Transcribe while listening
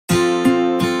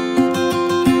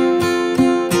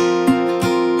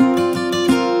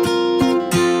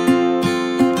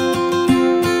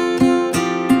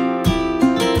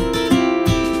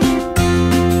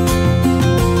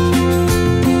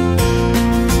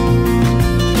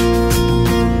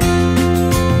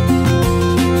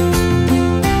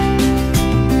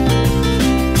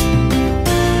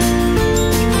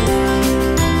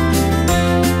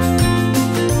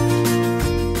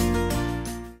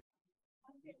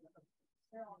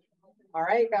All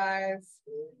right, guys,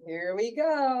 here we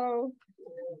go.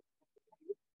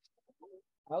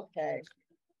 Okay,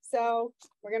 so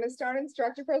we're going to start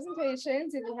instructor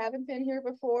presentations. If you haven't been here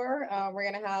before,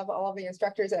 we're going to have all of the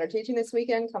instructors that are teaching this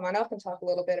weekend come on up and talk a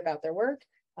little bit about their work.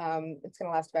 It's going to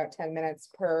last about 10 minutes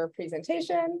per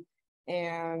presentation,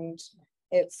 and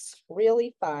it's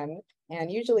really fun. And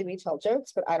usually we tell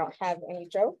jokes, but I don't have any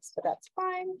jokes, but that's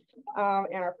fine.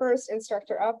 And our first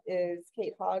instructor up is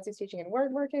Kate Hawes, who's teaching in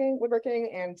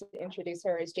woodworking, and to introduce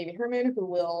her is Jamie Herman, who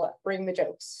will bring the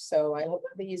jokes. So I hope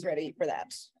that he's ready for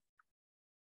that.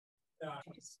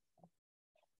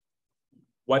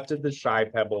 What did the shy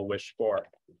pebble wish for?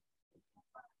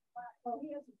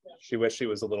 She wished she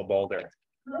was a little bolder.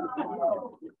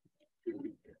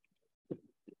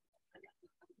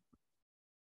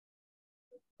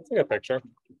 Let's take a picture.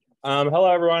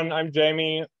 Hello, everyone. I'm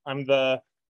Jamie. I'm the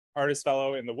artist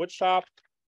fellow in the wood shop,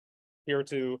 here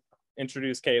to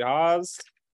introduce Kate Hawes.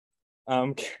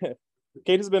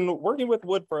 Kate has been working with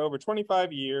wood for over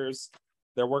 25 years.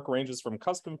 Their work ranges from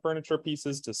custom furniture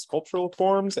pieces to sculptural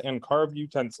forms and carved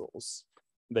utensils.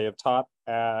 They have taught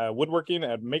woodworking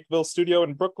at Makeville Studio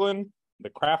in Brooklyn,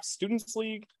 the Crafts Students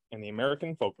League, and the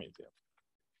American Folk Museum.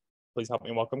 Please help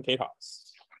me welcome Kate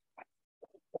Hawes.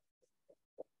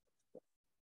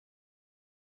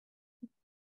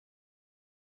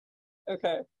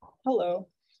 Okay, hello.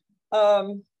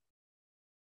 I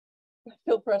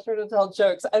feel pressure to tell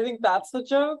jokes. I think that's the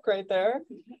joke right there.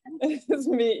 It's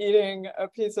me eating a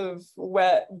piece of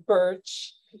wet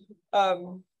birch.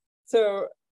 So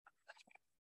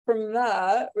from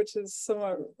that, which is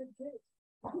somewhat,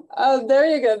 oh, there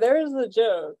you go. There's the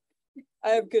joke.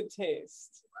 I have good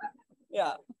taste.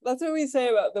 Yeah, that's what we say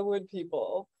about the wood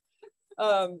people.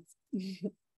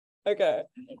 Okay.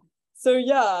 So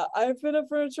yeah, I've been a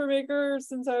furniture maker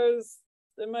since I was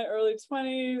in my early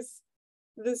 20s.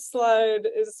 This slide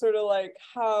is sort of like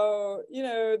how, you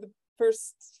know, the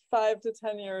first 5 to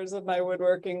 10 years of my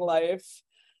woodworking life,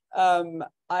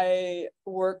 I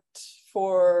worked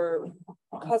for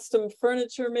custom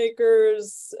furniture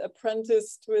makers,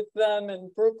 apprenticed with them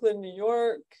in Brooklyn, New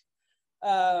York.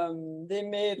 They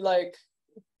made like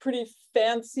pretty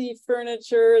fancy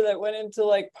furniture that went into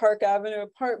like Park Avenue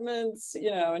apartments.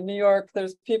 You know, in New York,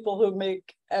 there's people who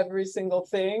make every single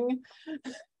thing.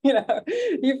 You know,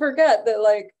 you forget that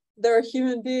like there are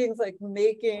human beings like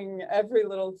making every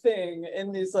little thing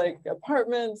in these like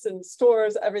apartments and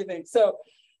stores, everything. So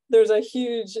there's a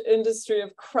huge industry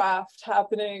of craft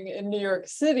happening in New York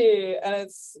City, and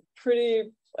it's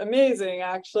pretty amazing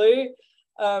actually.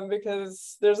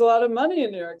 Because there's a lot of money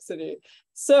in New York City.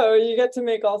 So you get to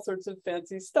make all sorts of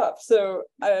fancy stuff. So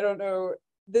I don't know,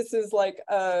 this is like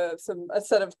a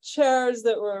set of chairs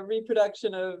that were a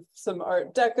reproduction of some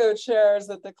Art Deco chairs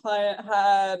that the client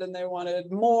had, and they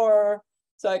wanted more.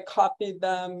 So I copied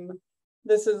them.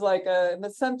 This is like in the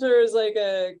center is like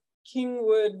a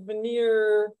Kingwood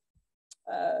veneer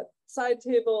side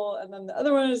table, and then the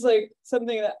other one is like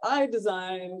something that I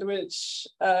designed, which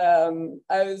I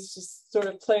was just sort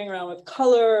of playing around with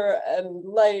color and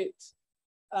light.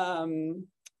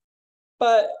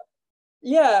 But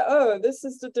yeah, oh, this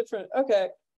is the different, okay,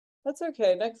 that's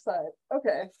okay, next slide.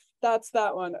 Okay, that's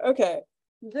that one. Okay,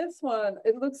 this one,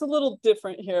 it looks a little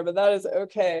different here, but that is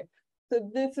okay.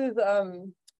 So this is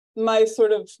my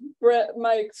sort of,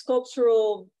 my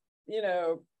sculptural, you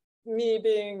know, me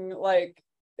being like,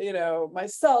 you know,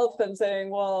 myself and saying,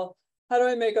 well, how do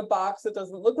I make a box that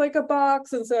doesn't look like a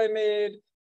box? And so I made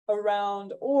a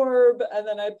round orb, and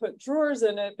then I put drawers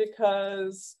in it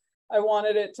because I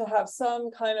wanted it to have some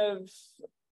kind of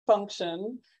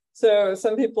function. So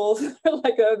some people are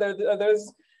like, oh,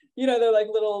 there's, you know, they're like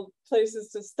little places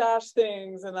to stash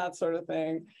things and that sort of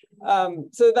thing.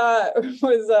 So that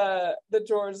was the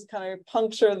drawers kind of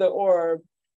puncture the orb.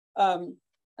 And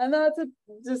that's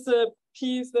just a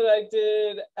piece that I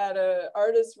did at an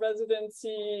artist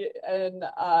residency in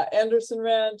Anderson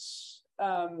Ranch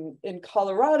in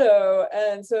Colorado.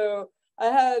 And so I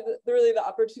had really the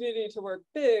opportunity to work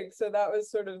big. So that was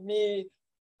sort of me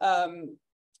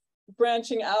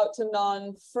branching out to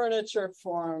non-furniture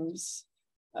forms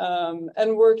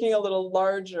and working a little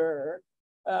larger.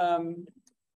 And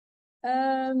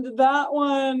that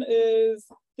one is,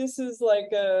 this is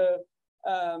like a,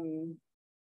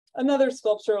 another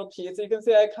sculptural piece. You can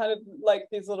see I kind of like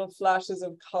these little flashes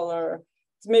of color.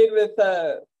 It's made with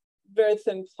very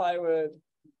thin plywood.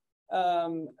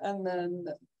 And then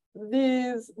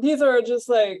these are just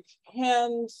like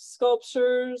hand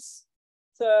sculptures.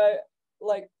 So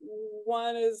like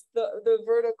one is the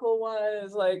vertical one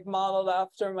is like modeled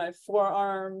after my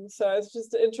forearm. So I was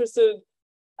just interested.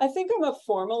 I think I'm a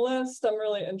formalist. I'm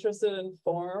really interested in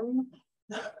form.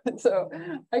 So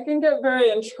I can get very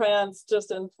entranced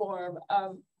just in form.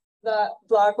 That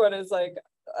blackwood is like,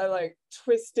 I like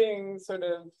twisting, sort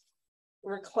of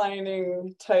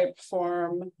reclining type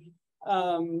form.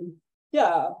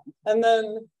 Yeah, and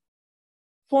then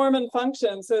form and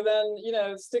function. So then, you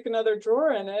know, stick another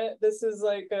drawer in it. This is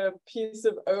like a piece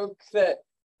of oak that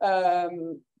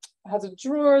has a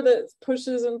drawer that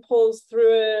pushes and pulls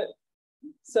through it.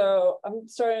 So I'm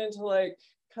starting to like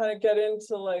kind of get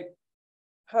into like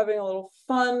having a little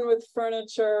fun with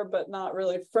furniture, but not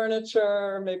really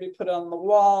furniture, maybe put it on the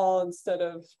wall instead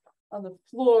of on the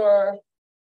floor.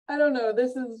 I don't know.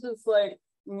 This is just like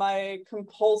my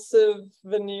compulsive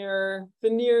veneering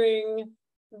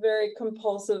very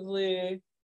compulsively.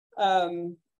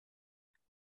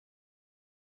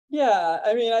 Yeah,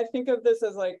 I mean, I think of this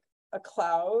as like a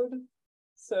cloud.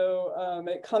 So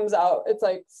it comes out, it's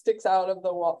like sticks out of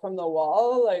the wall, from the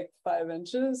wall, like 5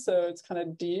 inches. So it's kind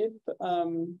of deep.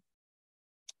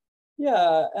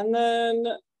 Yeah, and then,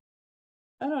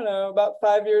 I don't know, about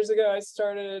 5 years ago, I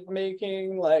started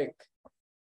making like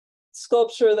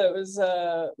sculpture that was,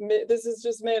 this is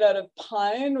just made out of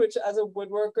pine, which as a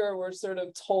woodworker, we're sort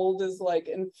of told is like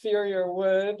inferior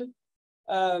wood,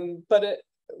 but it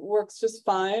works just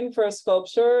fine for a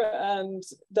sculpture and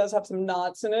does have some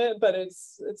knots in it, but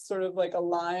it's sort of like a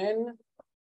line,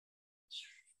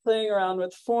 playing around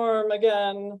with form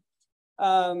again.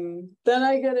 Then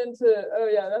I get into, oh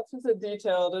yeah, that's just a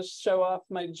detail to show off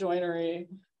my joinery,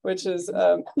 which is,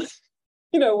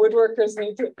 you know, woodworkers,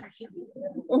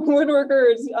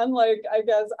 unlike, I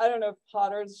guess, I don't know if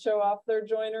potters show off their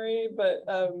joinery, but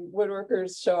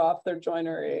woodworkers show off their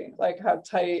joinery, like how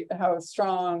tight, how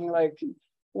strong, like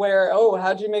where, oh,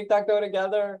 how'd you make that go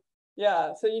together?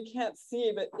 Yeah, so you can't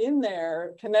see, but in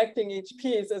there, connecting each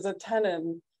piece is a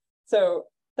tenon. So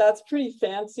that's pretty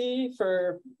fancy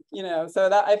for, you know, so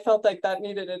that I felt like that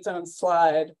needed its own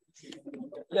slide.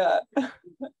 Yeah.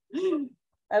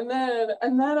 And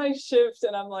then I shift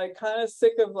and I'm like kind of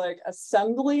sick of like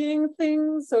assembling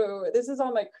things. So this is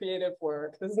all my creative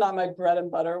work. This is not my bread and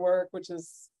butter work, which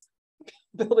is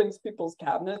building people's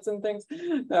cabinets and things.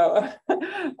 No.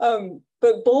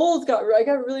 But bowls I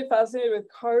got really fascinated with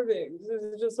carving. This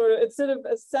is just sort of, instead of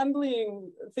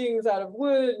assembling things out of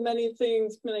wood, many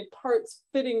parts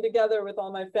fitting together with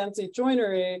all my fancy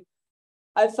joinery,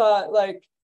 I thought like,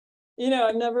 you know,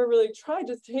 I've never really tried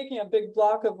just taking a big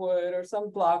block of wood or some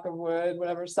block of wood,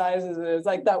 whatever sizes it is,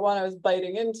 like that one I was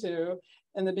biting into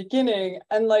in the beginning,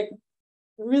 and like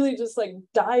really just like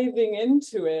diving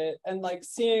into it and like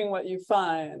seeing what you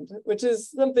find, which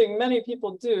is something many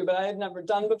people do, but I had never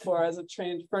done before as a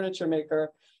trained furniture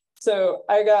maker. So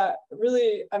I've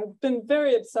been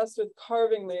very obsessed with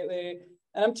carving lately,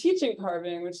 and I'm teaching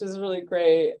carving, which is really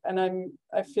great. And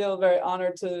I feel very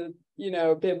honored to, you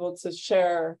know, be able to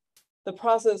share the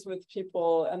process with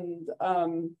people. And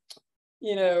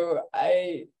you know,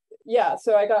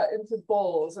 so I got into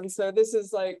bowls, and so this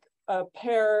is like a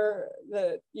pair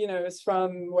that, you know, is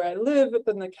from where I live up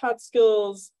in the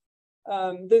Catskills.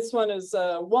 This one is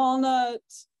walnut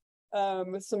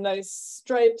with some nice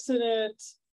stripes in it.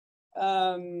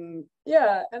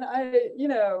 Yeah, and you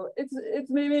know,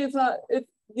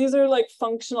 these are like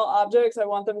functional objects. I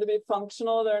want them to be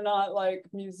functional. They're not like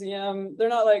museum. They're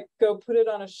not like go put it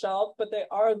on a shelf, but they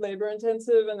are labor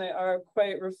intensive and they are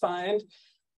quite refined.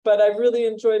 But I really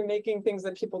enjoy making things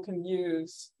that people can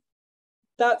use.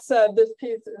 That said, this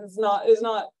piece is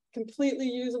not completely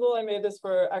usable. I made this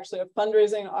for actually a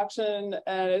fundraising auction,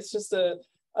 and it's just a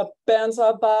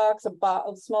bandsaw box, a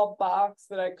small box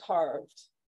that I carved.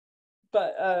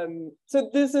 But so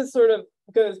this is sort of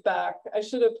goes back. I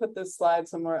should have put this slide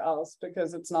somewhere else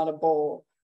because it's not a bowl.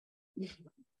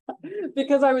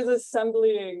 Because I was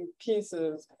assembling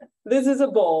pieces. This is a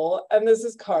bowl and this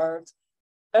is carved.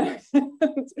 And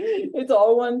it's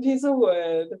all one piece of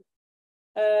wood.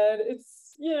 And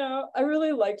it's, you know, I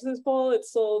really liked this bowl.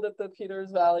 It's sold at the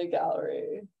Peters Valley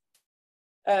Gallery.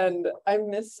 And I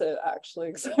miss it actually,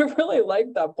 because I really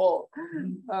like that bowl.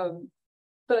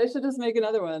 But I should just make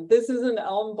another one. This is an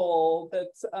elm bowl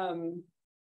that's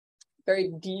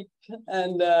very deep,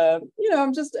 and you know,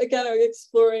 I'm just again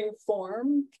exploring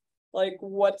form, like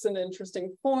what's an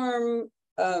interesting form,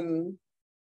 and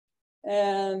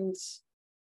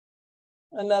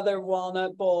another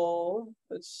walnut bowl,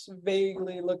 which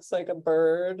vaguely looks like a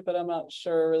bird, but I'm not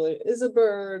sure really is a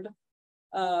bird.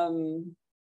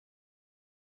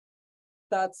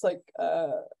 That's like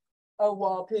a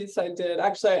wall piece I did.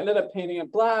 Actually, I ended up painting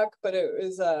it black, but it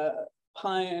was a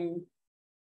pine,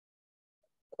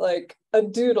 like a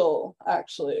doodle,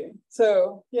 actually.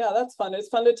 So yeah, that's fun. It's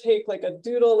fun to take like a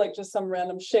doodle, like just some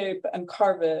random shape, and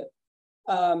carve it.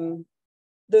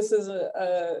 This is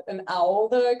an owl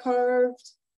that I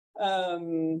carved.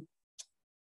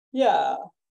 Yeah,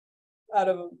 out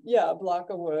of, a block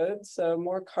of wood. So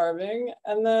more carving.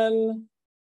 And then,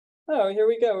 oh, here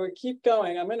we go. We keep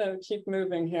going. I'm gonna keep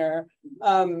moving here.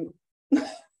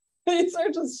 These are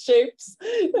just shapes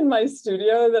in my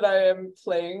studio that I am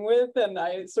playing with, and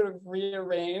I sort of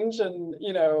rearrange and,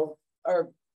 are,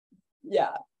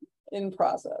 in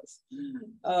process.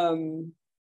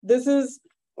 This is,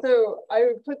 so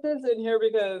I put this in here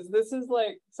because this is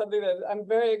like something that I'm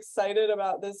very excited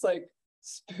about, this like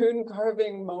spoon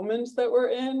carving moment that we're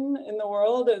in the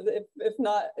world. If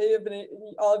not, if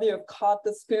all of you have caught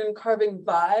the spoon carving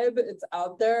vibe, it's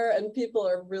out there and people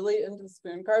are really into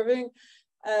spoon carving.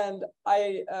 And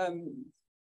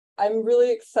I'm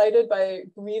really excited by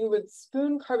Greenwood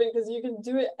spoon carving because you can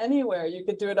do it anywhere. You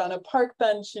could do it on a park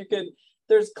bench.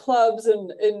 There's clubs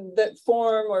in that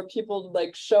form where people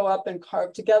like show up and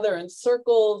carve together in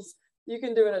circles. You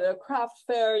can do it at a craft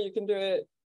fair. You can do it,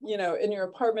 in your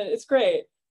apartment. It's great.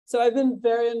 So I've been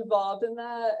very involved in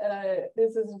that. And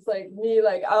this is just like me,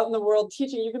 like out in the world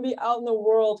teaching. You can be out in the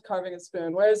world carving a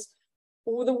spoon. Whereas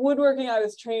the woodworking I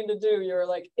was trained to do, you're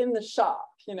like in the shop,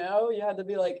 you had to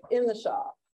be like in the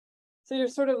shop. So you're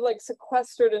sort of like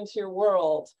sequestered into your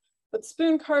world. But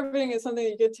spoon carving is something that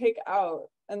you could take out.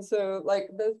 And so like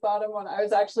this bottom one, I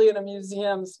was actually in a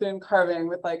museum spoon carving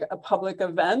with like a public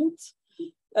event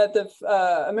at the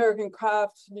American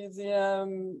Craft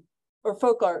Museum, or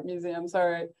Folk Art Museum,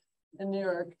 sorry, in New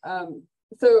York.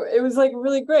 So it was like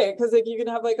really great because like you can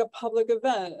have like a public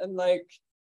event and like,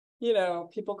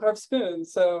 people carve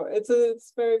spoons. So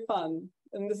it's very fun.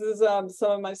 And this is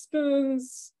some of my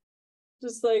spoons,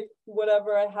 just like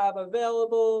whatever I have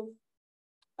available.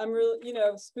 I'm really,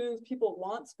 spoons, people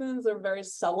want spoons, they're very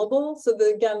sellable. So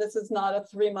again, this is not a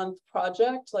 3-month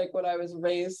project like what I was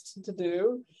raised to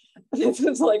do. This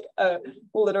is like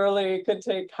literally could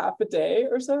take half a day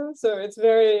or so. So it's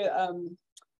very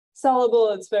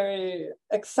sellable, it's very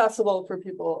accessible for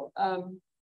people.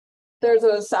 There's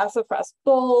a sassafras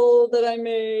bowl that I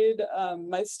made.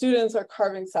 My students are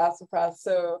carving sassafras,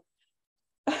 so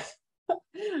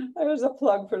there's a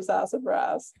plug for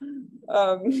sassafras,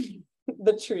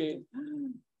 the tree.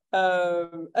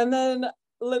 And then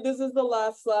this is the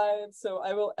last slide, so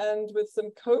I will end with some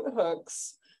coat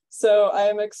hooks. So I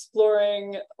am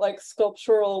exploring like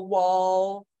sculptural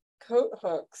wall coat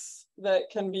hooks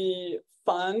that can be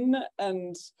fun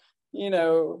and,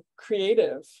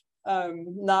 creative.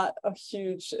 Not a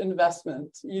huge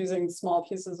investment, using small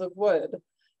pieces of wood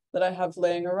that I have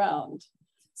laying around.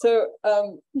 So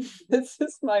this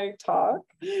is my talk,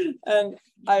 and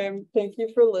thank you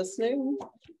for listening.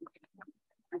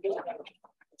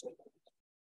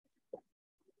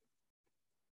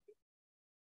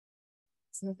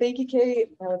 So thank you, Kate.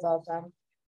 That was awesome.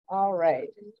 All right.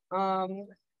 I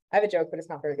have a joke, but it's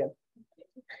not very good.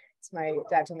 It's my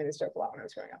dad told me this joke a lot when I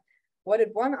was growing up. What did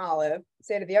one olive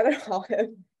say to the other olive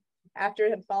after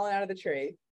it had fallen out of the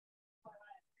tree?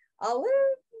 Olive,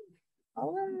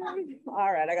 olive.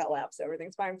 All right, I got laughs, so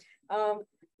everything's fine.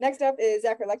 Next up is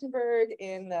Zachary Lechtenberg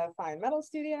in the Fine Metal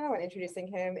Studio, and introducing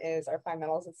him is our Fine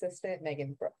Metals assistant,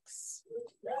 Megan Brooks.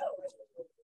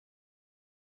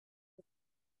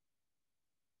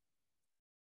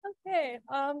 Okay,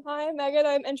 hi, I'm Megan.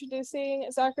 I'm introducing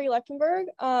Zachary Lechtenberg.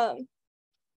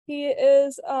 He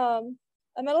is a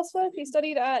metalsmith. He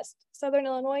studied at Southern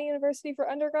Illinois University for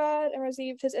undergrad and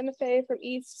received his MFA from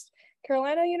East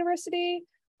Carolina University.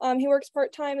 He works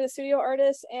part-time as a studio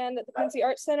artist and at the Quincy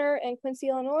Art Center in Quincy,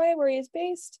 Illinois, where he is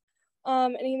based.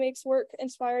 And he makes work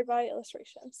inspired by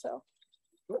illustration. So.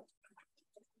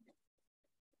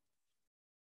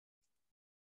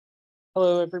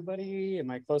 Hello, everybody.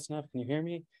 Am I close enough? Can you hear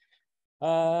me?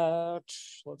 So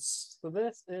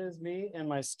this is me in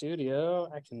my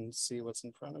studio. I can see what's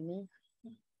in front of me.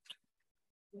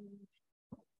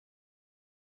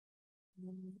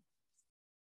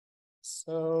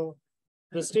 So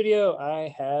the studio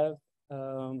I have,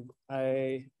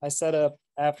 I set up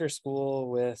after school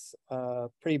with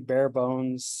pretty bare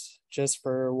bones just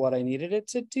for what I needed it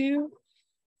to do.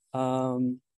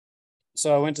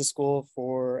 So I went to school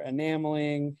for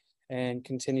enameling and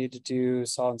continued to do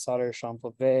saw and solder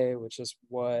champleve, which is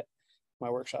what my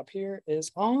workshop here is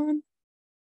on.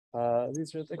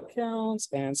 These are the counts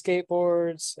and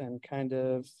skateboards and kind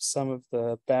of some of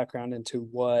the background into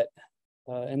what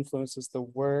influences the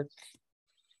work.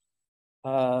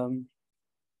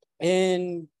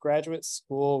 In graduate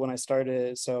school, when I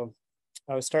started, so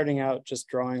was starting out just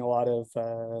drawing a lot of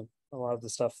the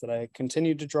stuff that I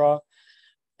continued to draw,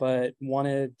 but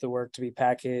wanted the work to be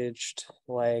packaged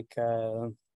like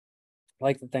the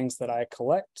things that I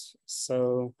collect.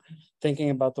 So thinking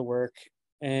about the work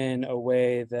in a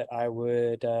way that I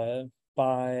would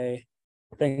buy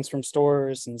things from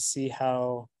stores and see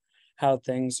how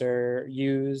things are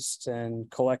used and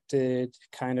collected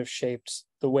kind of shaped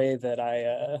the way that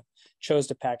I chose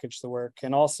to package the work.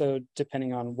 And also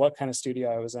depending on what kind of studio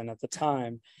I was in at the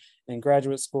time. In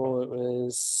graduate school, it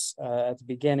was at the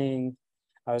beginning,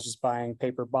 I was just buying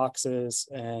paper boxes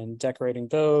and decorating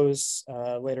those.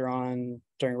 Later on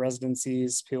during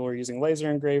residencies, people were using laser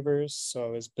engravers. So I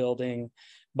was building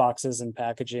boxes and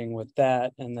packaging with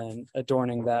that and then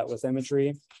adorning that with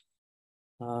imagery.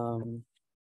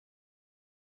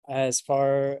 As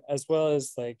well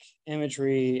as like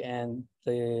imagery and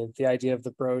the idea of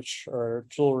the brooch or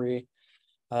jewelry,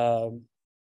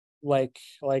 like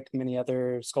many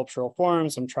other sculptural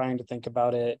forms, I'm trying to think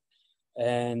about it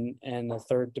and the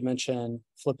third dimension,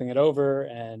 flipping it over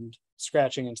and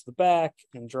scratching into the back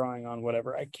and drawing on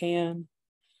whatever I can.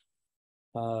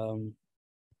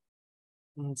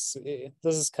 Let's see,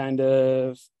 this is kind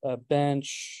of a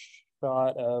bench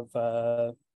shot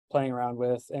of playing around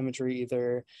with imagery,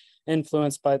 either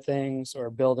influenced by things or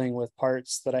building with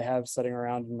parts that I have sitting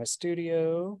around in my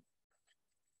studio.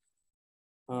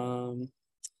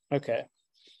 Okay,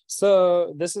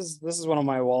 so this is one of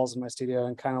my walls in my studio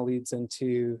and kind of leads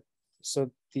into,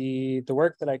 so the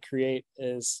work that I create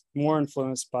is more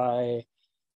influenced by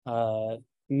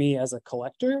me as a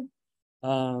collector.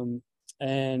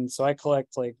 And so I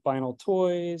collect like vinyl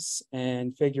toys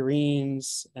and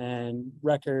figurines and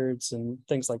records and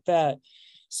things like that.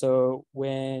 So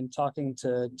when talking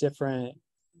to different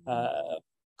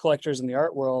collectors in the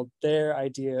art world, their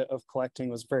idea of collecting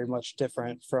was very much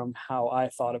different from how I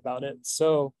thought about it.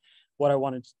 So what I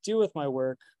wanted to do with my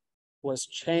work was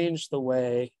change the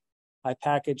way I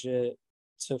package it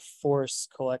to force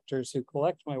collectors who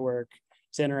collect my work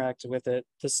to interact with it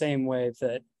the same way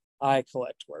that I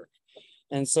collect work.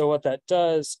 And so what that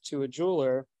does to a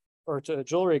jeweler or to a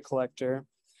jewelry collector,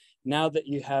 now that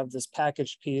you have this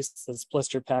packaged piece that's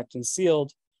blister packed and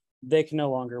sealed, they can no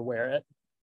longer wear it.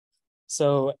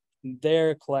 So they're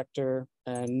a collector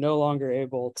and no longer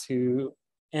able to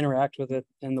interact with it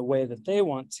in the way that they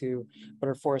want to, but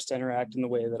are forced to interact in the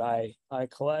way that I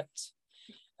collect.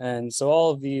 And so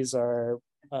all of these are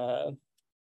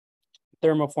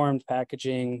thermoformed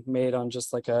packaging made on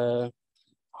just like a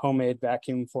homemade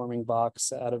vacuum forming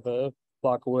box out of a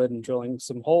block of wood and drilling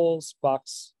some holes,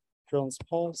 drilling some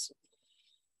holes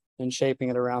and shaping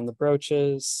it around the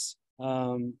brooches.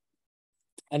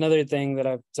 Another thing that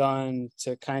I've done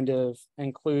to kind of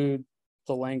include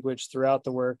the language throughout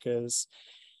the work is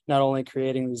not only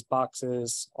creating these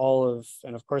boxes,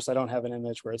 and of course I don't have an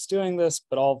image where it's doing this,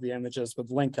 but all of the images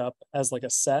would link up as like a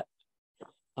set,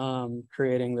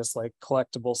 creating this like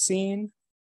collectible scene,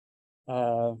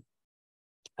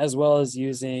 as well as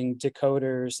using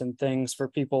decoders and things for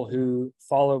people who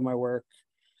follow my work,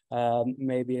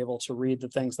 may be able to read the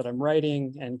things that I'm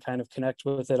writing and kind of connect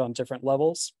with it on different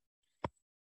levels.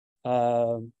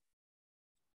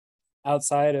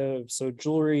 Outside of, so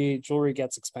jewelry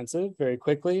gets expensive very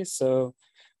quickly. So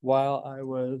while I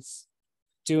was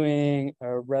doing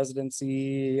a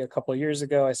residency a couple of years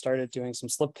ago, I started doing some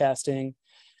slip casting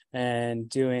and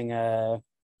doing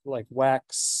like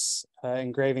wax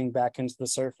engraving back into the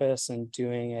surface and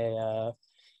doing a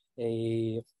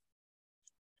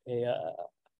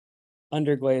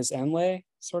underglaze inlay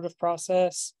sort of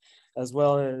process, as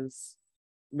well as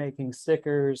making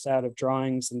stickers out of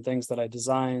drawings and things that I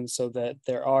designed, so that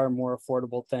there are more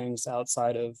affordable things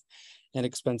outside of an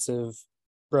expensive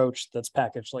brooch that's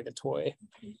packaged like a toy.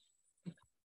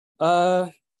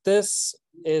 This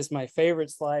is my favorite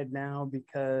slide now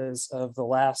because of the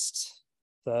last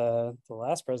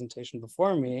presentation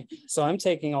before me. So I'm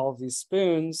taking all of these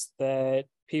spoons that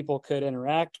people could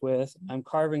interact with, I'm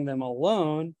carving them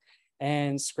alone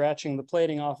and scratching the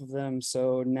plating off of them.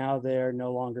 So now they're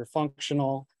no longer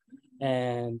functional.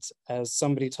 And as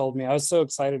somebody told me, I was so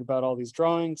excited about all these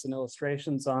drawings and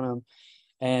illustrations on them.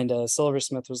 And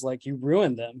Silversmith was like, you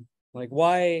ruined them. Like,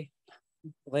 why?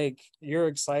 Like, you're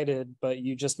excited, but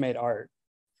you just made art.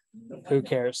 Who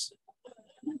cares?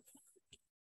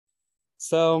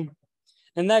 So,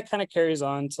 and that kind of carries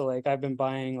on to like, I've been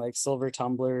buying like silver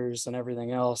tumblers and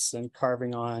everything else and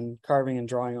carving and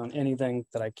drawing on anything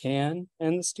that I can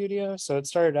in the studio. So it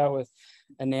started out with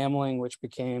enameling, which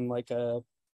became like a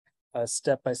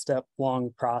step-by-step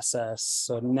long process.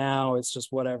 So now it's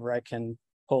just whatever I can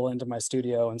pull into my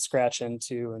studio and scratch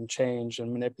into and change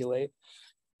and manipulate.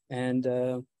 And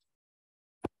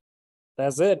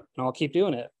that's it. And I'll keep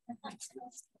doing it.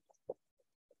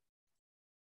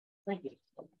 Thank you.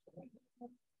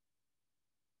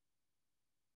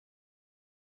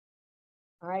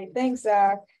 All right, thanks,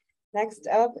 Zach. Next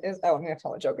up is, oh, I'm gonna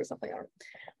tell a joke or something.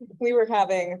 We were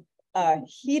having a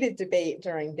heated debate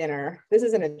during dinner. This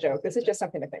isn't a joke, this is just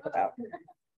something to think about.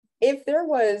 If there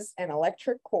was an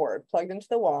electric cord plugged into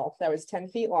the wall that was 10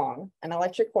 feet long, an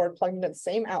electric cord plugged into the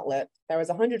same outlet that was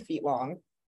 100 feet long,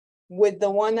 would the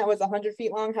one that was 100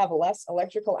 feet long have less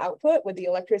electrical output? Would the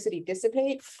electricity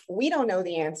dissipate? We don't know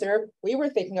the answer. We were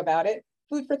thinking about it.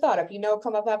 Food for thought. If you know,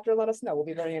 come up after, let us know. We'll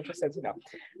be very interested to know.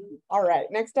 All right,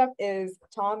 next up is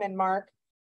Tom and Marc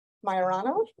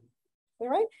Maiorana. Is that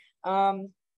right?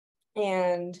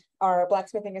 And our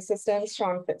blacksmithing assistant,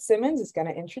 Sean Fitzsimmons, is going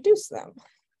to introduce them.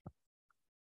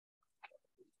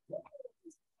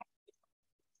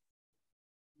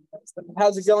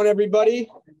 How's it going, everybody?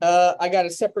 I got a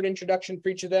separate introduction for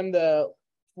each of them, the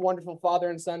wonderful father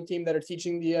and son team that are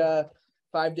teaching the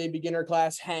 5-day beginner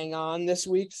class Hang On this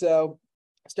week. So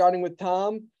starting with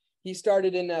Tom, he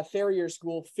started in farrier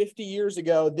school 50 years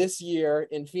ago this year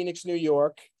in Phoenix, New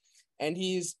York. And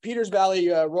he's Peters Valley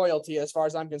royalty as far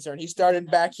as I'm concerned. He started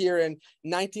back here in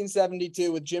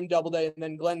 1972 with Jim Doubleday and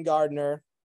then Glenn Gardner.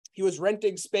 He was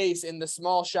renting space in the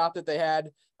small shop that they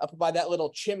had up by that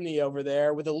little chimney over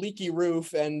there with a leaky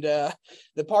roof. And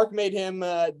the park made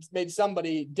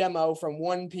somebody demo from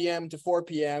 1 p.m. to 4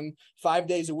 p.m. 5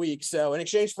 days a week. So in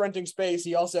exchange for renting space,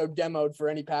 he also demoed for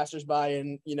any passersby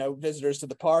and, visitors to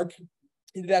the park.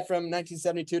 He did that from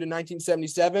 1972 to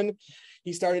 1977.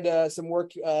 He started some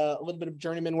work, a little bit of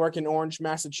journeyman work in Orange,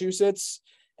 Massachusetts.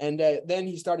 And then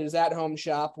he started his at-home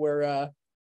shop where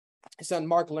his son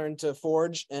Mark learned to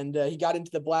forge. And he got into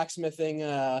the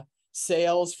blacksmithing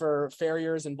sales for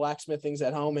farriers and blacksmithings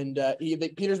at home. And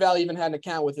Peters Valley even had an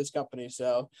account with this company.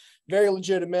 So very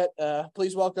legitimate.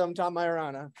 Please welcome Tom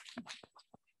Maiorana.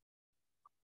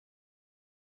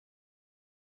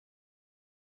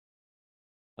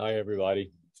 Hi,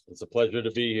 everybody. It's a pleasure to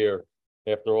be here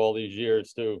after all these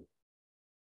years, too.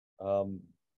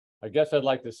 I guess I'd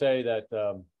like to say that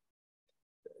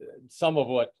some of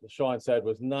what Sean said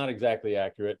was not exactly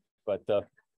accurate, but the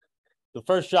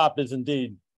first shop is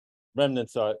indeed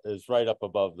remnants is right up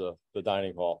above the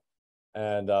dining hall.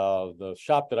 And the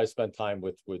shop that I spent time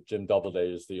with Jim Doubleday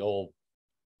is the old,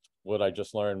 what I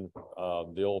just learned,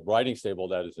 the old riding stable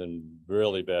that is in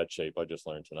really bad shape, I just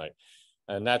learned tonight.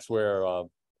 And that's where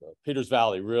Peters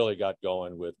Valley really got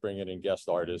going with bringing in guest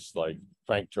artists like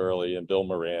Frank Turley and Bill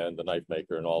Moran, the knife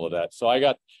maker, and all of that. So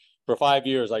for 5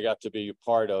 years, I got to be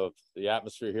part of the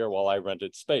atmosphere here while I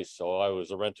rented space. So I was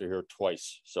a renter here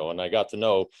twice. And I got to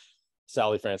know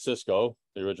Sally Francisco,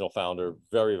 the original founder,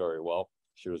 very, very well.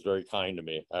 She was very kind to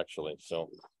me, actually. So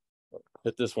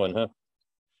hit this one, huh?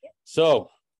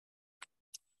 So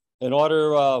in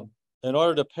order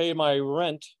to pay my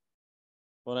rent,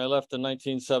 when I left in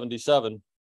 1977,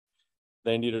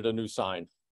 they needed a new sign.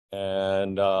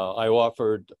 And I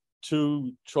offered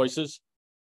 2 choices.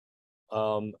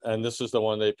 And this is the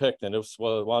one they picked. And it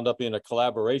wound up being a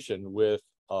collaboration with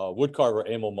woodcarver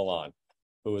Emil Milan,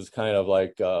 who was kind of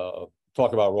like,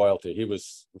 talk about royalty. He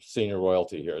was senior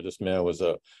royalty here. This man was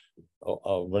a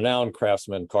renowned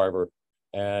craftsman carver.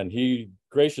 And he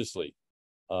graciously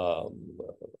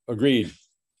agreed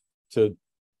to,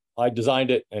 I designed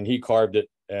it and he carved it.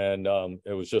 And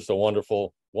it was just a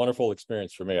wonderful, wonderful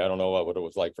experience for me. I don't know what it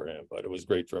was like for him, but it was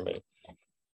great for me.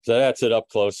 So that's it up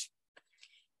close.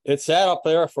 It sat up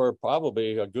there for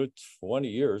probably a good 20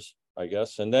 years, I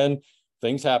guess. And then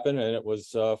things happened and it was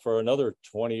for another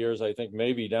 20 years, I think,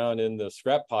 maybe down in the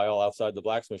scrap pile outside the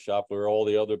blacksmith shop where all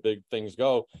the other big things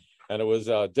go. And it was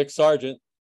Dick Sargent,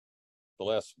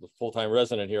 the full-time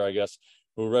resident here, I guess,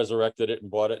 who resurrected it and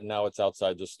bought it. And now it's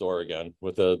outside the store again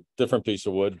with a different piece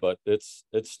of wood, but it's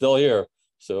still here.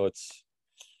 So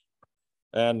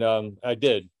I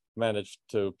did manage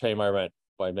to pay my rent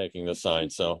by making the sign.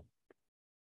 So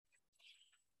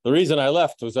the reason I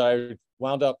left was I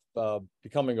wound up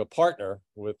becoming a partner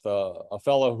with a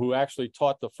fellow who actually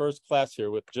taught the first class here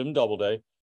with Jim Doubleday.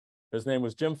 His name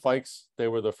was Jim Fikes. They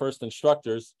were the first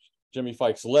instructors. Jimmy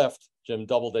Fikes left, Jim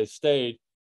Doubleday stayed.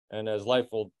 And as life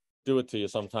will do it to you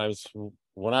sometimes,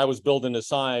 when I was building the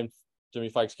sign, Jimmy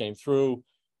Fikes came through.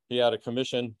 He had a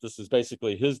commission. This is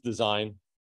basically his design.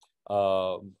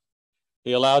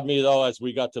 He allowed me, though, as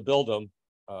we got to build them,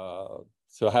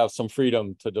 to have some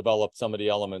freedom to develop some of the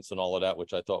elements and all of that,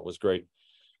 which I thought was great.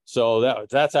 So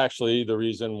that's actually the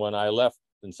reason when I left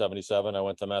in 77, I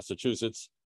went to Massachusetts,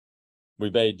 we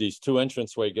made these 2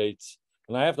 entranceway gates.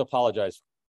 And I have to apologize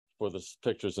for the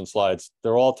pictures and slides.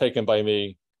 They're all taken by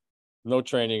me. No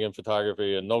training in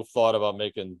photography and no thought about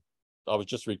making, I was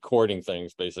just recording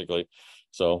things basically.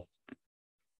 So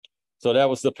that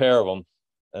was the pair of them.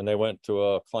 And they went to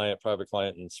a private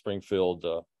client in Springfield,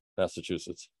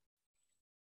 Massachusetts.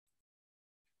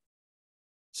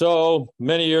 So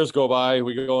many years go by,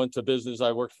 we go into business.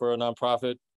 I worked for a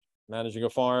nonprofit, managing a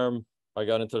farm. I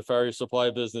got into the farrier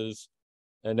supply business.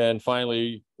 And then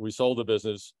finally we sold the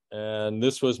business. And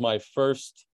this was my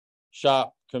first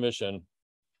shop commission.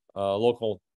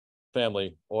 Local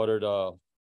family ordered a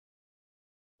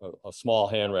small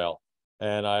handrail.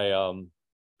 And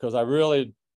because I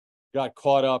really got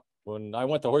caught up when I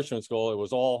went to horseshoeing school, it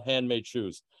was all handmade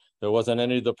shoes. There wasn't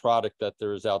any of the product that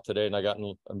there is out today. And I got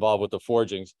involved with the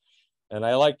forgings. And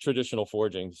I like traditional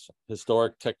forgings,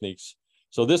 historic techniques.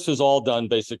 So this was all done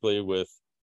basically with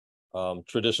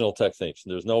traditional techniques.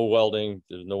 There's no welding,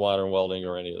 there's no modern welding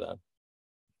or any of that.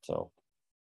 So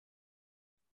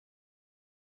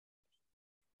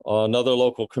another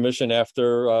local commission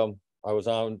after I was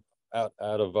out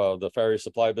of the farrier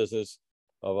supply business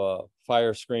of a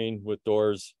fire screen with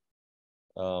doors.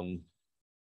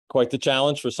 Quite the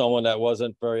challenge for someone that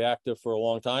wasn't very active for a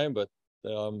long time, but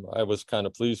I was kind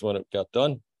of pleased when it got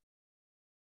done.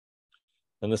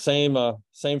 And the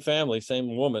same family,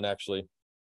 same woman actually,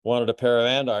 wanted a pair of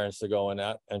andirons to go in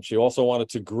that, and she also wanted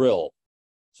to grill.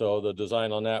 So the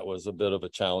design on that was a bit of a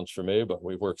challenge for me, but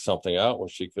we worked something out where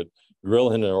she could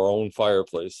grill in her own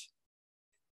fireplace.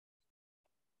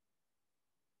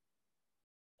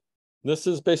 This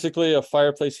is basically a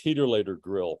fireplace heater later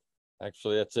grill.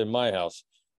 Actually, that's in my house.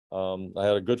 I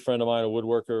had a good friend of mine, a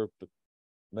woodworker,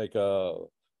 make a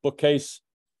bookcase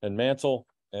and mantle,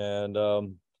 and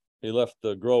he left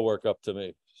the grill work up to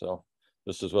me. So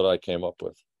this is what I came up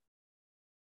with.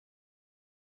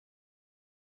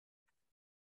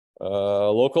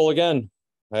 Local again.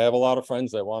 I have a lot of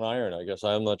friends that want iron. I guess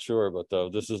I'm not sure,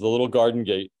 but this is the little garden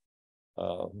gate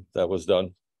that was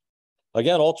done.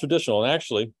 Again, all traditional. And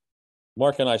actually,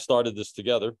 Mark and I started this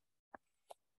together.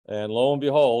 And lo and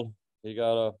behold, he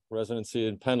got a residency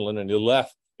in Penland, and he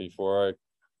left before I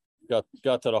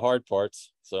got to the hard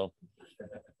parts. So.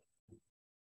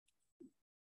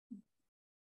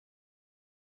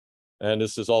 And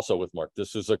this is also with Mark.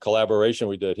 This is a collaboration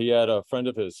we did. He had a friend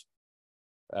of his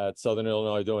at Southern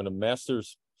Illinois doing a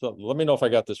master's. So let me know if I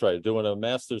got this right. Doing a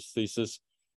master's thesis.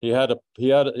 Yeah,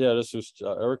 this was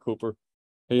Eric Cooper.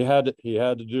 He had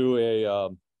to do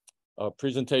a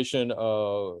presentation,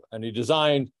 and he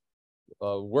designed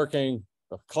working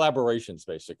collaborations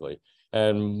basically.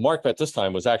 And Mark at this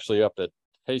time was actually up at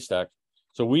Haystack.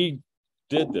 So we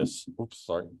did this.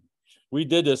 We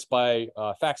did this by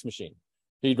fax machine.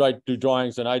 He'd do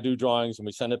drawings and I do drawings, and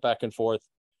we send it back and forth.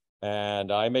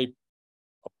 And I made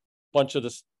a bunch of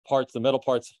the parts, the metal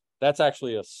parts. That's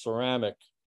actually a ceramic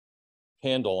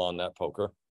handle on that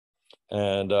poker.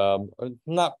 And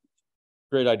not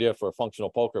great idea for a functional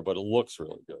poker, but it looks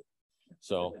really good.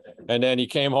 So, and then he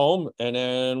came home, and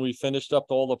then we finished up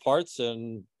all the parts,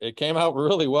 and it came out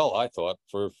really well, I thought,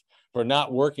 for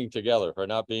not working together, for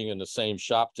not being in the same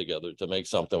shop together to make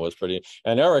something was pretty.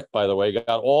 And Eric, by the way,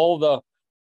 got all the,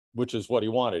 which is what he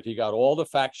wanted. He got all the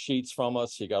fact sheets from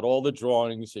us. He got all the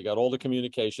drawings. He got all the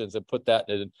communications, and put that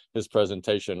in his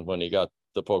presentation when he got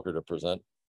the poker to present.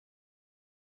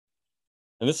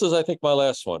 And this is, I think, my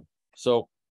last one. So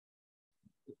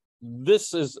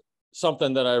this is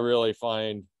something that I really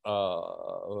find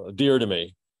dear to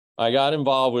me. I got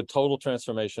involved with total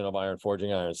transformation of iron,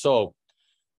 forging iron. So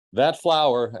that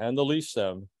flower and the leaf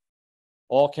stem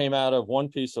all came out of one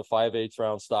piece of 5/8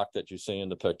 round stock that you see in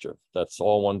the picture. That's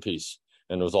all one piece.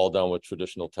 And it was all done with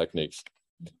traditional techniques.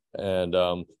 And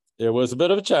it was a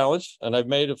bit of a challenge, and I've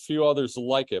made a few others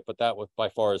like it, but that was by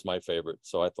far is my favorite.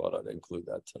 So I thought I'd include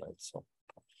that tonight. So,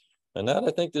 and that,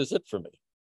 I think, is it for me.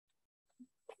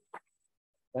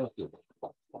 Thank you.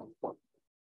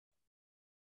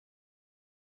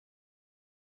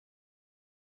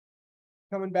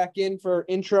 Coming back in for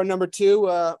intro number 2,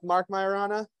 Marc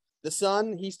Maiorana, the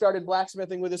son. He started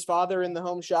blacksmithing with his father in the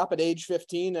home shop at age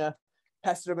 15.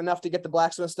 Pestered him enough to get the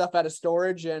blacksmith stuff out of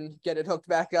storage and get it hooked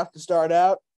back up to start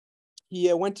out.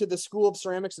 He went to the School of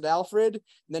Ceramics at Alfred, and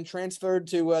then transferred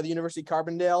to the University of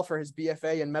Carbondale for his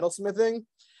BFA in metalsmithing.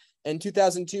 In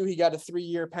 2002, he got a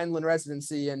 3-year Penland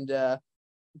residency, and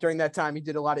during that time, he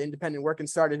did a lot of independent work and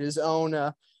started his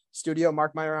own studio,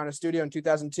 Marc Maiorana Studio, in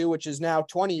 2002, which is now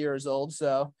 20 years old.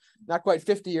 So not quite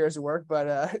 50 years of work, but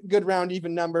a good round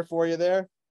even number for you there.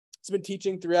 He's been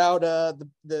teaching throughout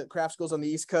the craft schools on the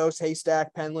East Coast,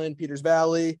 Haystack, Penland, Peters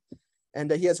Valley.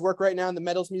 And he has work right now in the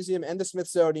Metals Museum and the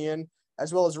Smithsonian,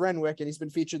 as well as Renwick, and he's been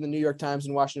featured in the New York Times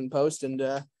and Washington Post. And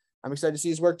I'm excited to see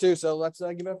his work too. So let's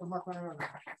give it up for Marc Maiorana.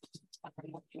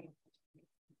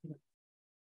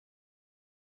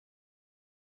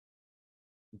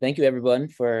 Thank you, everyone,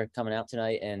 for coming out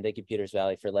tonight, and thank you, Peters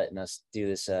Valley, for letting us do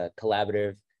this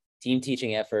collaborative team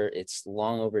teaching effort. It's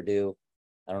long overdue.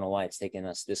 I don't know why it's taken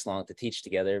us this long to teach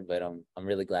together, but I'm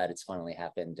really glad it's finally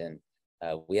happened. And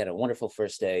we had a wonderful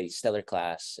first day, stellar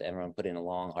class. Everyone put in a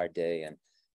long, hard day, and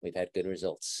we've had good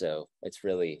results. So it's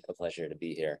really a pleasure to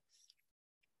be here.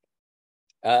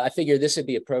 I figured this would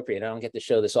be appropriate. I don't get to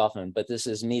show this often, but this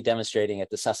is me demonstrating at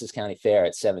the Sussex County Fair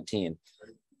at 17.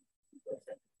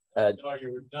 No,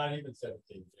 you were not even 17,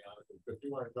 to be honest, but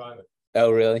you weren't driving.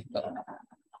 Oh, really?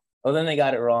 Well, then they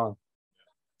got it wrong.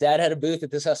 Dad had a booth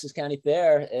at the Sussex County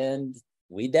Fair, and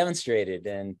we demonstrated,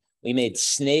 and we made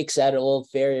snakes out of old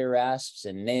farrier rasps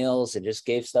and nails and just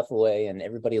gave stuff away, and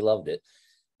everybody loved it.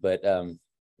 But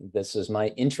this was my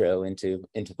intro into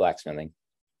blacksmithing.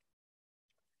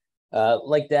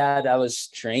 Like Dad, I was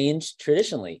trained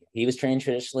traditionally. He was trained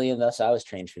traditionally, and thus I was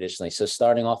trained traditionally. So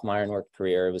starting off my ironwork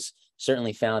career, it was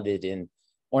certainly founded in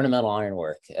ornamental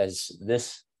ironwork, as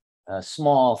this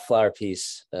small flower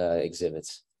piece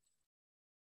exhibits.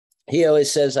 He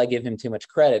always says I give him too much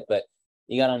credit, but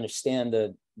you got to understand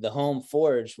the home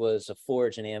forge was a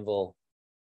forge and anvil,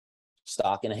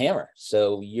 stock, and a hammer.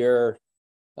 So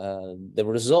the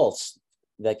results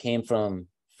that came from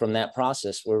that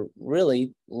process were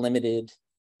really limited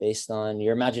based on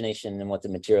your imagination and what the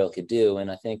material could do.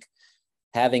 And I think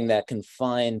having that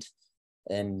confined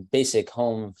and basic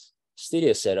home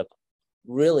studio setup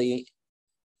really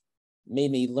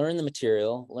made me learn the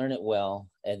material, learn it well,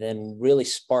 and then really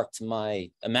sparked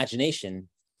my imagination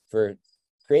for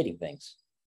creating things.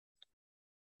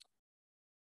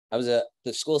 I was at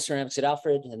the School of Ceramics at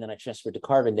Alfred, and then I transferred to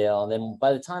Carbondale. And then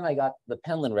by the time I got the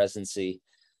Penland residency,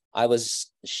 I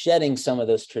was shedding some of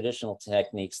those traditional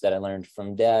techniques that I learned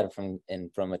from Dad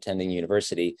and from attending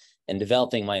university, and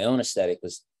developing my own aesthetic,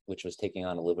 which was taking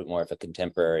on a little bit more of a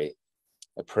contemporary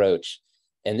approach.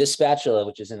 And this spatula,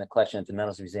 which is in the collection at the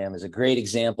Metals Museum, is a great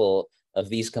example of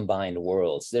these combined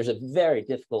worlds. There's a very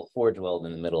difficult forge weld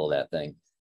in the middle of that thing.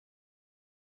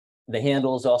 The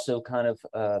handle is also kind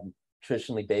of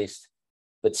traditionally based,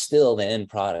 but still the end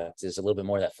product is a little bit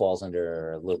more that falls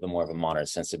under a little bit more of a modern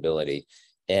sensibility.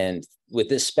 And with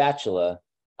this spatula,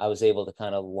 I was able to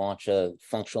kind of launch a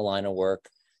functional line of work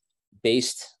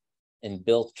based and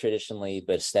built traditionally,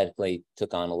 but aesthetically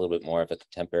took on a little bit more of a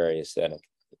contemporary aesthetic.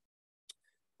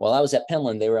 While I was at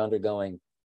Penland, they were undergoing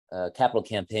a capital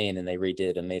campaign, and they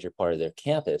redid a major part of their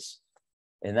campus.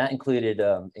 And that included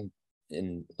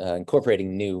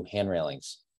incorporating new hand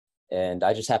railings. And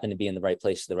I just happened to be in the right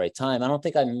place at the right time. I don't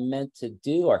think I meant to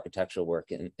do architectural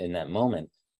work in that moment.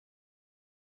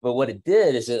 But what it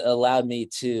did is it allowed me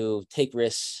to take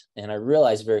risks. And I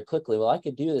realized very quickly, well, I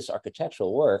could do this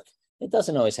architectural work. It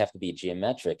doesn't always have to be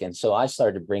geometric. And so I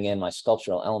started to bring in my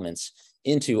sculptural elements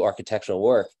into architectural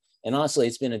work. And honestly,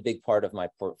 it's been a big part of my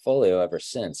portfolio ever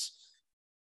since.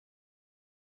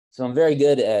 So I'm very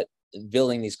good at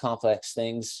building these complex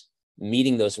things,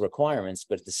 meeting those requirements,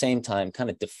 but at the same time,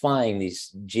 kind of defying these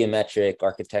geometric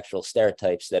architectural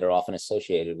stereotypes that are often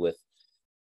associated with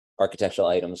architectural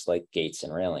items like gates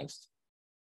and railings.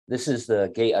 This is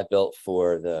the gate I built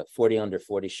for the 40 Under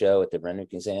 40 show at the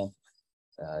Renwick Museum,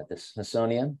 the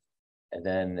Smithsonian, and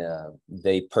then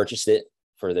they purchased it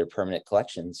for their permanent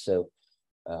collection. So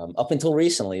up until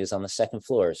recently, it was on the second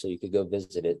floor, so you could go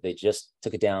visit it. They just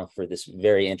took it down for this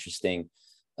very interesting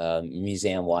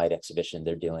museum-wide exhibition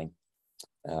they're doing.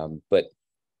 But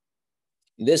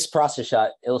this process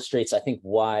shot illustrates, I think,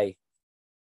 why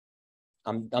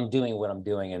I'm doing what I'm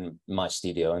doing in my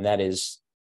studio, and that is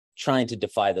trying to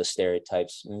defy those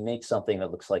stereotypes, make something that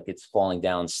looks like it's falling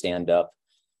down, stand up.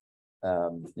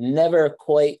 Never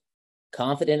quite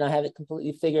confident I have it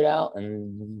completely figured out,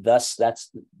 and thus that's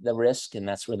the risk, and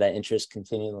that's where that interest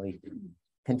continually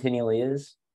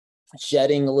is.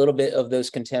 Shedding a little bit of those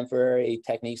contemporary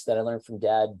techniques that I learned from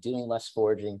Dad, doing less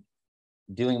forging,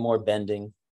 doing more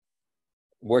bending,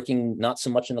 working not so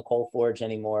much in the coal forge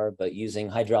anymore, but using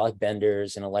hydraulic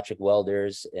benders and electric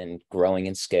welders and growing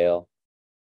in scale.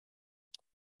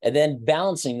 And then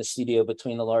balancing the studio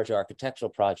between the larger architectural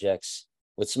projects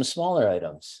with some smaller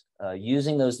items,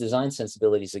 using those design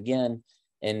sensibilities again,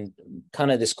 and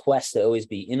kind of this quest to always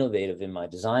be innovative in my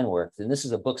design work. And this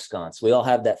is a book sconce. We all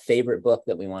have that favorite book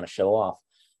that we want to show off.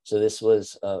 So this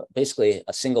was basically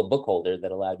a single book holder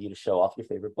that allowed you to show off your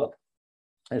favorite book.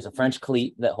 There's a French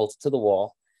cleat that holds it to the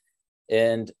wall.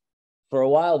 And for a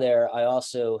while there, I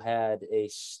also had a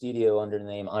studio under the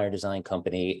name Iron Design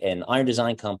Company, and Iron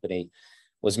Design Company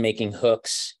was making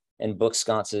hooks and book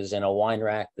sconces and a wine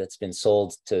rack that's been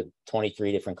sold to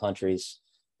 23 different countries.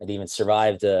 It even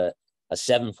survived a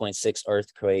 7.6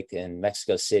 earthquake in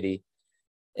Mexico City.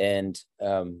 And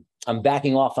I'm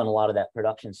backing off on a lot of that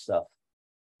production stuff,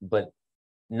 but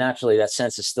naturally that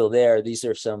sense is still there. These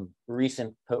are some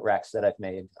recent coat racks that I've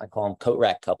made. I call them coat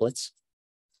rack couplets.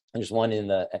 There's one in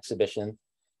the exhibition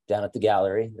down at the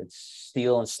gallery. It's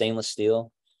steel and stainless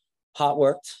steel, hot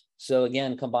worked. So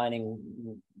again,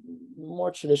 combining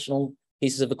more traditional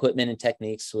pieces of equipment and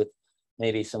techniques with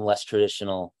maybe some less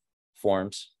traditional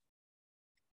forms.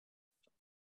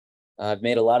 I've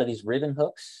made a lot of these ribbon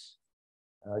hooks.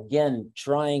 Again,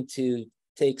 trying to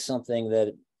take something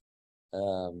that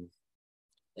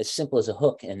as simple as a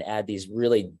hook and add these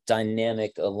really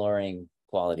dynamic, alluring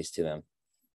qualities to them.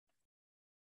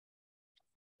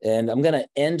 And I'm going to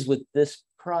end with this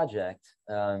project,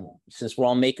 since we're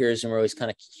all makers and we're always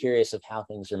kind of curious of how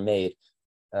things are made.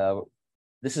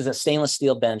 This is a stainless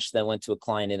steel bench that went to a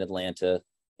client in Atlanta,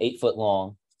 8 foot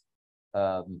long,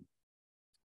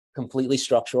 completely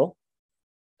structural,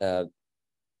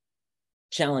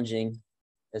 challenging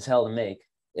as hell to make.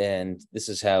 And this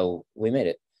is how we made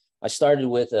it. I started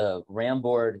with a ram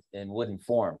board in wooden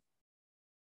form.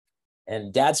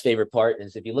 And Dad's favorite part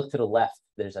is if you look to the left,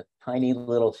 there's a tiny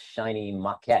little shiny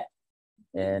maquette.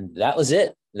 And that was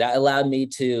it. That allowed me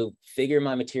to figure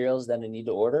my materials that I need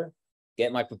to order,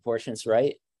 get my proportions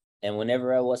right. And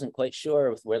whenever I wasn't quite sure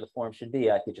with where the form should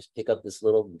be, I could just pick up this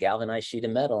little galvanized sheet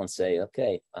of metal and say,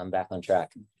 okay, I'm back on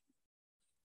track.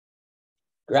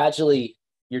 Gradually,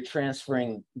 you're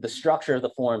transferring the structure of the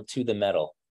form to the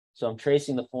metal. So I'm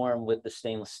tracing the form with the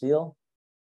stainless steel,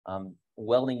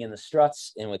 welding in the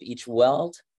struts, and with each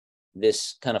weld,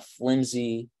 this kind of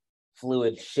flimsy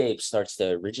fluid shape starts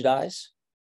to rigidize.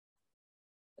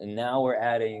 And now we're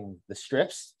adding the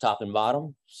strips, top and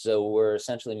bottom. So we're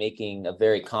essentially making a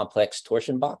very complex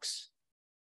torsion box,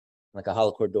 like a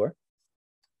hollow core door.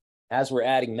 As we're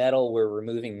adding metal, we're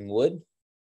removing wood.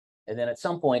 And then at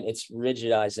some point, it's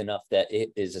rigidized enough that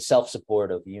it is a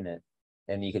self-supportive unit.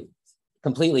 And you could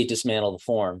completely dismantle the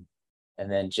form and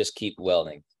then just keep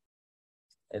welding.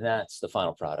 And that's the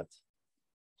final product.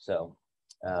 So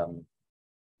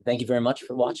thank you very much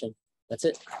for watching. That's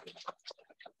it.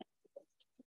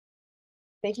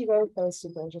 Thank you both. That was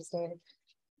super interesting.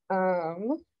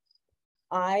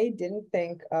 I didn't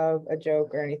think of a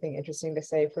joke or anything interesting to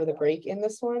say for the break in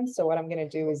this one. So what I'm going to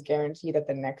do is guarantee that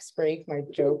the next break, my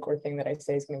joke or thing that I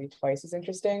say is going to be twice as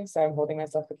interesting. So I'm holding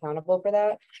myself accountable for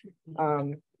that,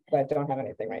 but don't have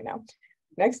anything right now.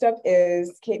 Next up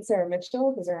is Kate Sarah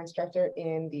Mitchell, who's our instructor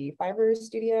in the Fibers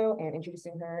studio, and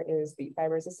introducing her is the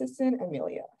Fibers assistant,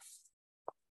 Amelia.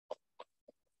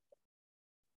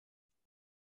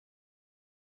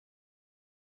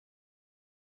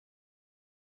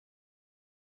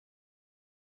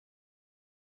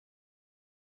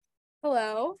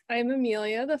 Hello, I'm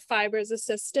Amelia, the Fibers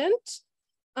assistant.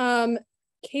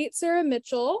 Kate Sarah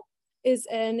Mitchell is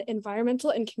an environmental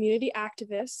and community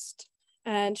activist,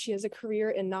 and she has a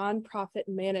career in nonprofit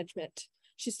management.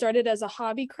 She started as a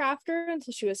hobby crafter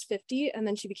until she was 50, and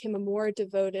then she became a more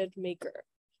devoted maker.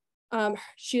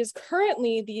 She is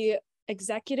currently the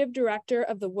executive director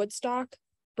of the Woodstock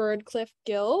Birdcliff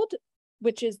Guild,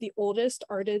 which is the oldest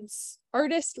artist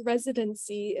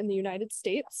residency in the United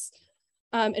States.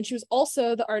 And she was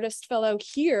also the Artist Fellow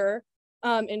here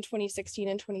in 2016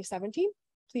 and 2017.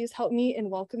 Please help me in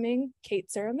welcoming Kate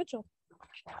Sarah Mitchell.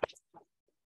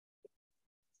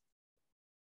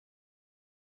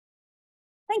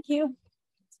 Thank you.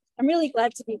 I'm really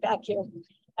glad to be back here.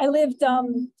 I lived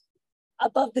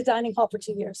above the dining hall for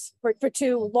 2 years, for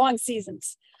 2 long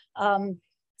seasons. And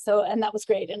that was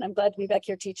great. And I'm glad to be back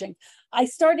here teaching. I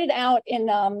started out in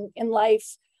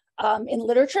life in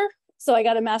literature. So I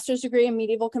got a master's degree in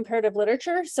medieval comparative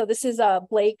literature. So this is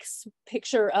Blake's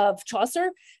picture of Chaucer.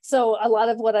 So a lot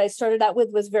of what I started out with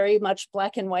was very much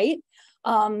black and white.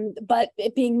 But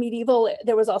it being medieval,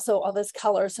 there was also all this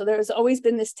color. So there's always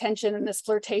been this tension and this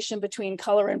flirtation between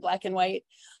color and black and white,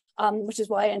 which is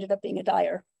why I ended up being a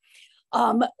dyer.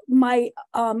 My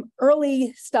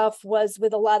early stuff was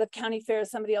with a lot of county fairs.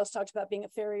 Somebody else talked about being a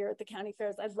farrier at the county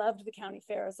fairs. I loved the county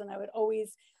fairs, and I would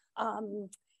always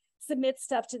submit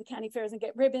stuff to the county fairs and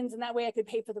get ribbons, and that way I could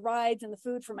pay for the rides and the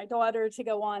food for my daughter to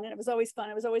go on, and it was always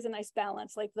fun. It was always a nice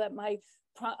balance, like that my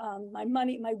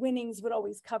winnings would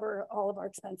always cover all of our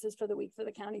expenses for the week for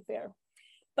the county fair.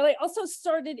 But I also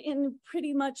started in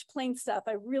pretty much plain stuff.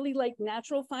 I really like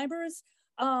natural fibers.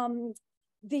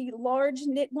 The large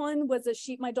knit one was a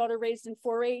sheep my daughter raised in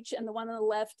 4-H, and the one on the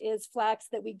left is flax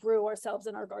that we grew ourselves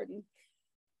in our garden.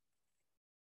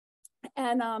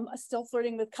 And still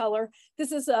flirting with color.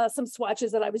 This is some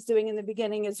swatches that I was doing in the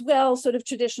beginning as well, sort of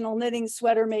traditional knitting,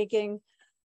 sweater making.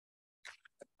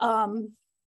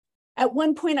 At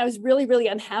one point, I was really, really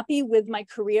unhappy with my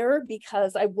career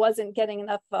because I wasn't getting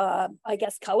enough, I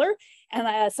guess, color.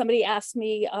 And somebody asked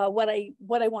me what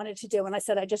I wanted to do. And I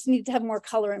said, I just need to have more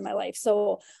color in my life.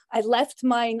 So I left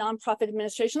my nonprofit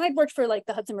administration. I'd worked for like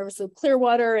the Hudson River Sloop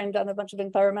Clearwater and done a bunch of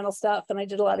environmental stuff. And I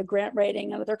did a lot of grant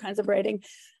writing and other kinds of writing.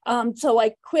 So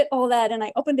I quit all that and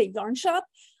I opened a yarn shop.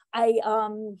 Yeah,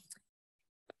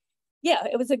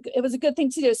 it was a good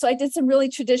thing to do. So I did some really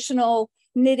traditional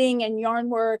knitting and yarn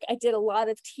work. I did a lot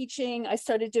of teaching. I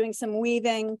started doing some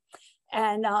weaving,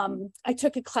 and I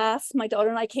took a class. My daughter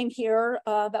and I came here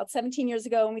about 17 years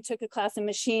ago, and we took a class in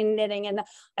machine knitting, and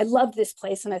I loved this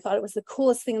place, and I thought it was the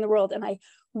coolest thing in the world, and I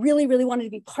really, really wanted to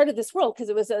be part of this world because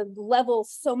it was a level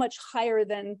so much higher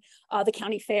than the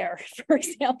county fair, for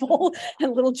example,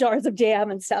 and little jars of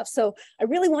jam and stuff. So I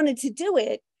really wanted to do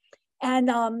it.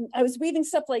 And I was weaving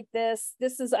stuff like this.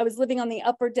 I was living on the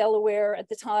upper Delaware at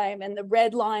the time, and the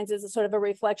red lines is a sort of a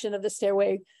reflection of the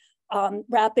stairway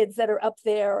rapids that are up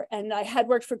there. And I had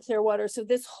worked for Clearwater. So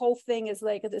this whole thing is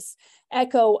like this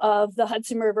echo of the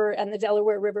Hudson River and the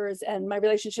Delaware rivers and my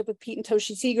relationship with Pete and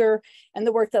Toshi Seeger and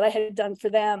the work that I had done for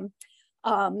them.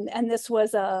 And this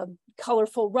was a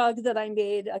colorful rug that I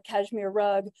made, a cashmere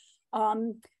rug.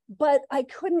 But I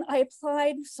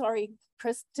applied, sorry,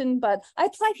 Kristen, but I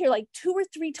applied here like 2 or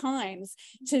 3 times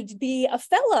to be a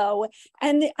fellow,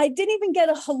 and I didn't even get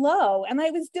a hello. And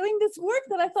I was doing this work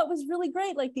that I thought was really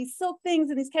great, like these silk things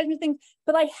and these cashmere things,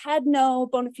 but I had no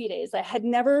bona fides. I had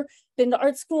never been to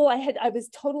art school. I was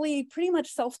totally pretty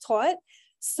much self-taught.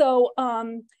 So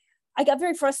I got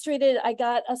very frustrated. I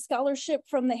got a scholarship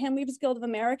from the Hand Weavers Guild of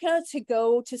America to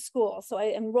go to school. So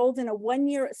I enrolled in a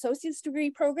 1-year associate's degree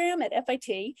program at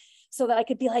FIT so that I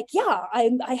could be like, yeah,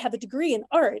 I have a degree in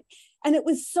art. And it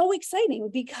was so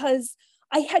exciting because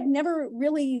I had never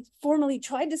really formally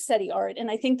tried to study art. And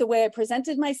I think the way I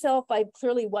presented myself, I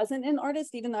clearly wasn't an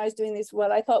artist, even though I was doing this,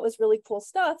 what I thought was really cool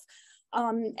stuff.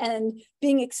 And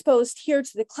being exposed here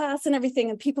to the class and everything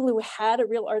and people who had a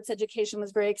real arts education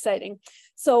was very exciting.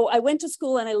 So I went to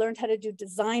school and I learned how to do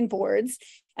design boards.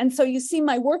 And so you see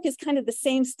my work is kind of the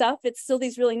same stuff. It's still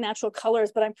these really natural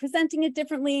colors, but I'm presenting it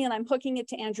differently and I'm hooking it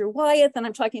to Andrew Wyeth and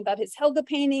I'm talking about his Helga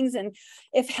paintings and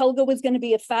if Helga was going to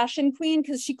be a fashion queen,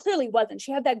 because she clearly wasn't.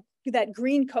 She had that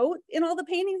green coat in all the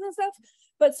paintings and stuff.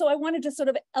 But so I wanted to sort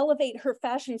of elevate her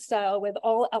fashion style with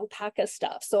all alpaca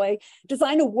stuff. So I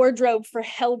designed a wardrobe for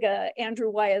Helga, Andrew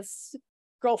Wyeth's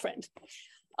girlfriend.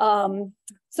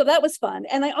 So that was fun.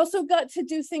 And I also got to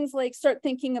do things like start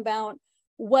thinking about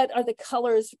what are the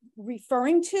colors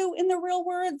referring to in the real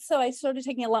world. So I started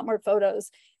taking a lot more photos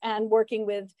and working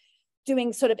with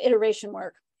doing sort of iteration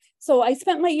work. So I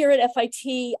spent my year at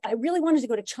FIT. I really wanted to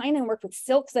go to China and work with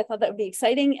silk because I thought that would be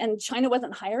exciting. And China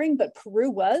wasn't hiring, but Peru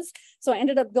was. So I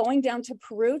ended up going down to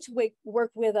Peru to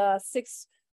work with 6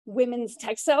 women's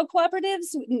textile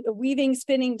cooperatives, weaving,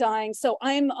 spinning, dyeing. So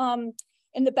I'm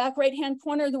in the back right-hand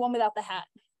corner, the one without the hat.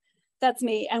 That's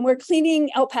me. And we're cleaning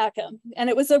alpaca. And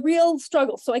it was a real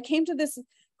struggle. So I came to this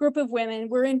group of women.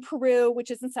 We're in Peru,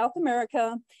 which is in South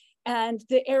America. And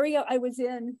the area I was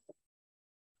in,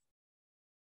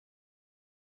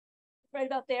 right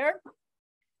about there,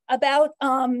 about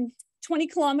 20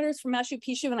 kilometers from Machu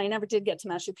Picchu, and I never did get to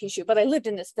Machu Picchu, but I lived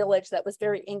in this village that was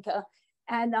very Inca.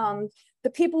 And the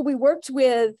people we worked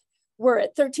with were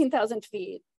at 13,000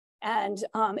 feet. And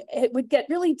it would get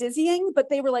really dizzying, but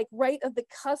they were like right at the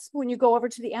cusp when you go over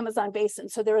to the Amazon basin.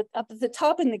 So they're up at the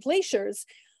top in the glaciers.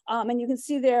 And you can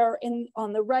see there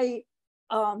on the right,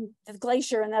 the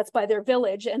glacier, and that's by their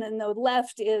village. And then the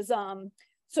left is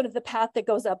sort of the path that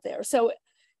goes up there. So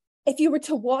if you were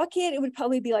to walk it, it would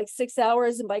probably be like 6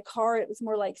 hours. And by car, it was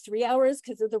more like 3 hours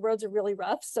because the roads are really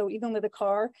rough. So even with a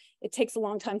car, it takes a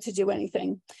long time to do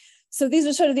anything. So these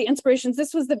are sort of the inspirations.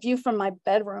 This was the view from my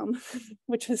bedroom,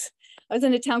 which was, I was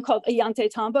in a town called Ayante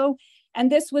Tambo.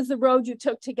 And this was the road you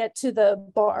took to get to the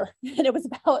bar. And it was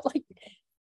about like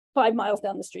 5 miles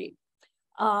down the street.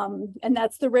 And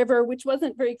that's the river, which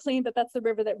wasn't very clean, but that's the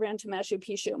river that ran to Machu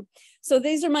Picchu. So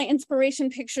these are my inspiration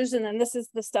pictures. And then this is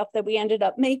the stuff that we ended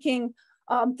up making.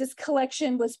 This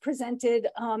collection was presented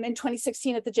in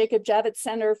 2016 at the Jacob Javits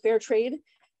Center Fair Trade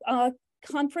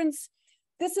Conference.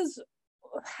 This is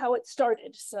how it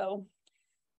started. So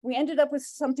we ended up with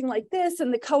something like this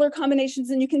and the color combinations.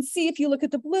 And you can see if you look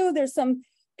at the blue, there's some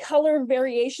color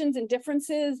variations and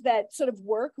differences that sort of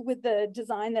work with the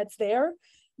design that's there.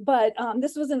 But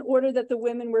this was an order that the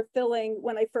women were filling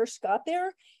when I first got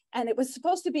there. And it was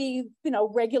supposed to be, you know,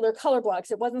 regular color blocks.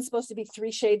 It wasn't supposed to be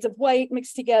 3 shades of white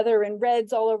mixed together and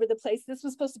reds all over the place. This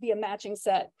was supposed to be a matching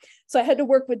set. So I had to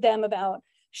work with them about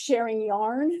sharing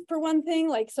yarn for one thing.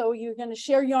 Like, so you're going to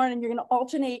share yarn and you're going to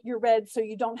alternate your reds so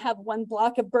you don't have one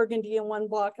block of burgundy and one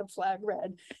block of flag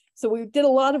red. So we did a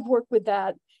lot of work with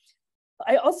that.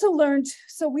 I also learned,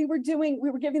 so we were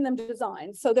giving them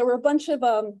designs. So there were a bunch of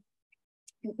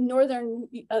Northern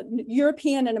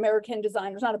European and American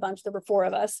designers, not a bunch, there were 4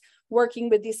 of us working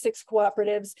with these 6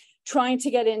 cooperatives, trying to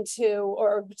get into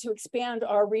or to expand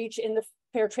our reach in the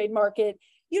fair trade market.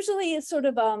 Usually it's sort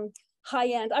of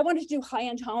high-end. I wanted to do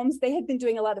high-end homes. They had been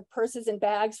doing a lot of purses and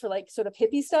bags for like sort of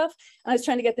hippie stuff. And I was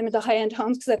trying to get them into high-end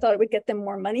homes because I thought it would get them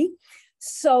more money.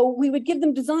 So we would give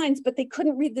them designs, but they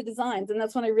couldn't read the designs. And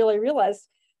that's when I really realized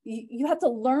you have to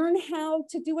learn how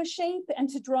to do a shape and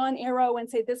to draw an arrow and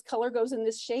say this color goes in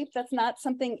this shape. That's not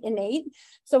something innate.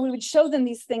 So we would show them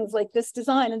these things like this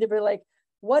design and they'd be like,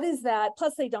 what is that?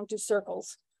 Plus they don't do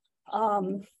circles.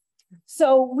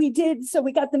 So we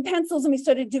got them pencils and we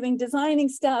started doing designing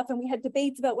stuff, and we had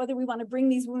debates about whether we want to bring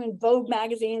these women Vogue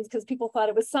magazines because people thought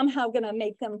it was somehow going to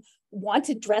make them want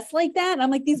to dress like that. And I'm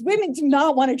like, these women do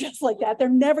not want to dress like that. They're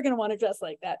never going to want to dress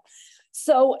like that.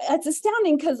 So it's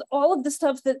astounding because all of the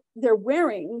stuff that they're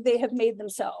wearing, they have made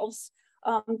themselves.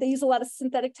 They use a lot of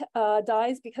synthetic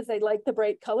dyes because they like the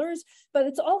bright colors, but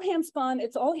it's all hand spun,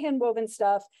 it's all hand woven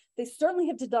stuff. They certainly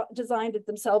have designed it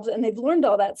themselves and they've learned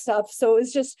all that stuff. So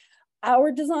it's just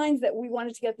our designs that we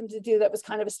wanted to get them to do that was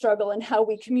kind of a struggle, and how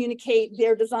we communicate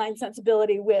their design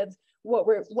sensibility with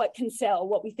what can sell,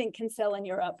 what we think can sell in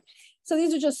Europe. So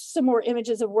these are just some more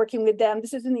images of working with them.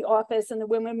 This is in the office and the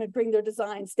women would bring their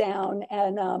designs down,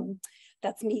 and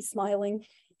that's me smiling.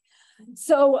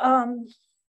 So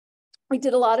we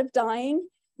did a lot of dyeing.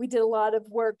 We did a lot of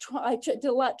work. I did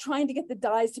a lot trying to get the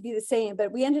dyes to be the same,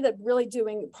 but we ended up really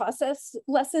doing process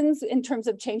lessons in terms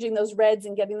of changing those reds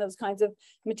and getting those kinds of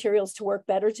materials to work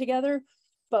better together.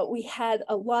 But we had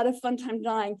a lot of fun time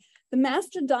dyeing. The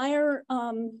master dyer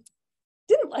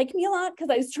didn't like me a lot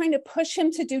because I was trying to push him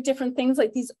to do different things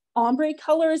like these ombre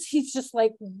colors. He's just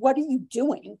like, what are you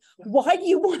doing? Why do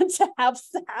you want to have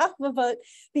half of it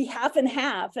be half and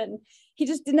half? And he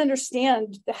just didn't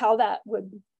understand how that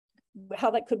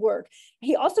could work.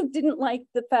 He also didn't like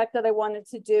the fact that I wanted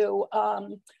to do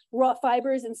raw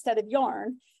fibers instead of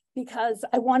yarn, because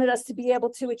I wanted us to be able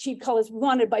to achieve colors we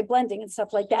wanted by blending and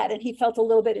stuff like that. And he felt a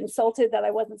little bit insulted that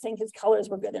I wasn't saying his colors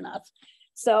were good enough.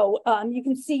 So you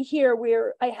can see here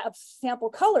where I have sample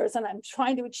colors and I'm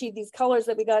trying to achieve these colors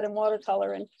that we got in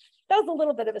watercolor. And that was a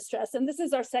little bit of a stress. And this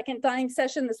is our second dyeing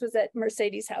session. This was at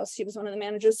Mercedes' house. She was one of the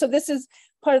managers. So this is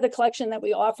part of the collection that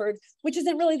we offered, which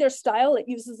isn't really their style. It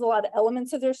uses a lot of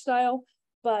elements of their style.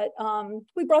 But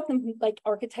we brought them like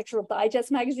Architectural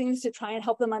Digest magazines to try and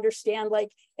help them understand,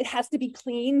 like, it has to be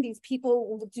clean. These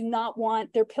people do not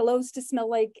want their pillows to smell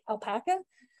like alpaca.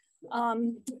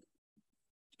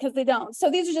 Because they don't.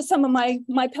 So these are just some of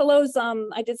my pillows.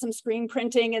 I did some screen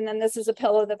printing, and then this is a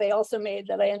pillow that they also made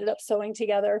that I ended up sewing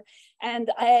together. And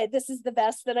this is the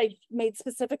vest that I made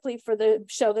specifically for the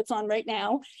show that's on right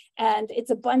now. And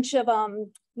it's a bunch of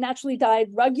naturally dyed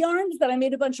rug yarns that I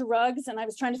made a bunch of rugs, and I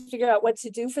was trying to figure out what to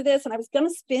do for this. And I was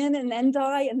gonna spin and then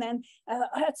dye, and then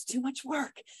that's too much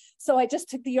work. So I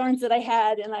just took the yarns that I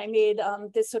had and I made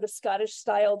this sort of Scottish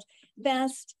styled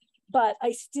vest. But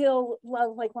I still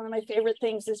love, like, one of my favorite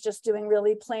things is just doing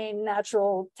really plain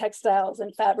natural textiles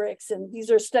and fabrics. And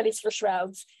these are studies for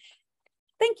shrouds.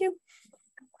 Thank you.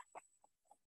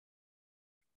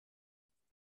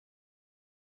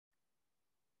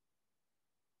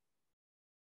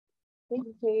 Thank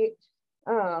you, Kate.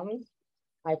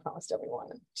 I promised everyone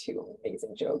 2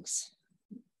 amazing jokes.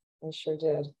 I sure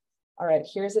did. All right,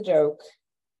 here's a joke.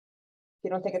 If you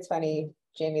don't think it's funny,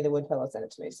 Jamie the Woodfellow sent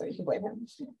it to me, so you can blame him.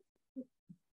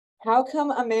 How come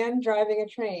a man driving a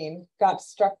train got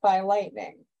struck by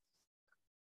lightning?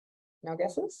 No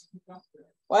guesses?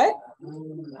 What?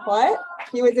 What?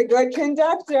 He was a good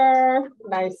conductor.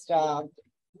 Nice job.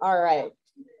 All right.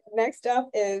 Next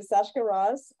up is Czashka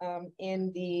Ross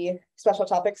in the Special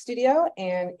Topics studio,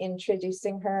 and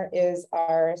introducing her is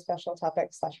our Special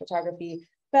Topics / Photography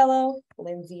fellow,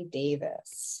 Lindsay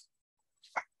Davis.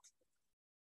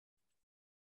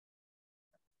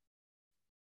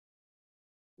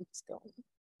 Let's go.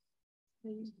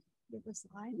 The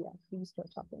slide? Yeah, you start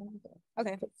talking.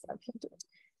 Okay. I can't do it.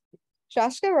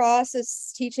 Czashka Ross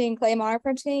is teaching clay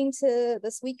monoprinting to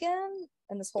this weekend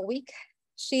and this whole week.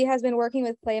 She has been working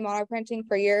with clay monoprinting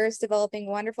for years, developing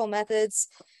wonderful methods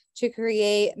to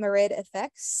create Merid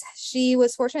effects. She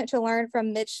was fortunate to learn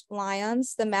from Mitch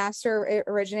Lyons, the master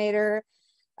originator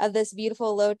of this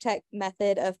beautiful low-tech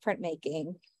method of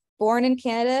printmaking. Born in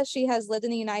Canada, she has lived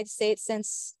in the United States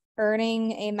since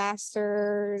earning a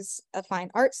Master's of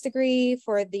Fine Arts degree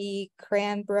for the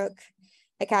Cranbrook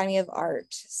Academy of Art.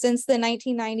 Since the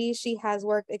 1990s, she has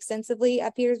worked extensively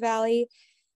at Peters Valley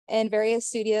in various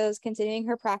studios, continuing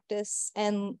her practice,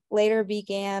 and later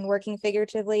began working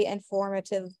figuratively and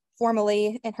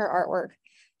formally in her artwork.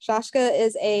 Czashka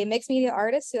is a mixed media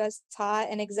artist who has taught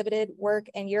and exhibited work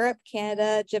in Europe,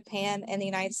 Canada, Japan, and the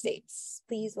United States.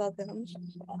 Please welcome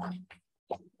Czashka.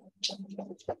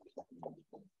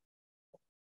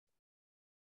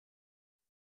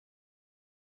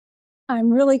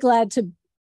 I'm really glad to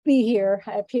be here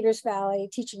at Peters Valley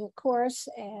teaching a course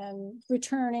and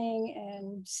returning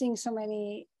and seeing so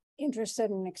many interested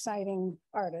and exciting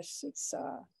artists. It's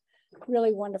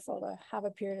really wonderful to have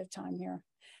a period of time here.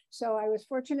 So I was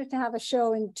fortunate to have a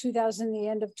show in the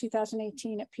end of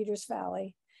 2018 at Peters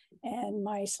Valley, and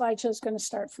my slideshow is going to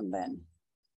start from then.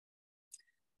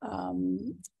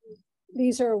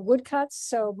 These are woodcuts.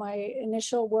 So my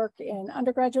initial work in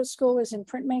undergraduate school was in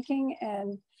printmaking,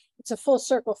 and it's a full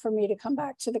circle for me to come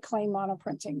back to the clay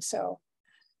monoprinting. So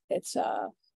it's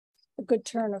a good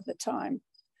turn of the time.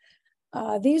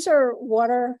 These are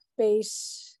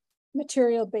water-based,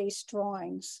 material-based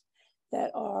drawings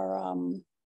that are on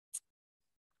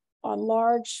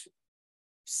large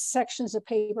sections of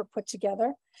paper put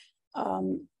together,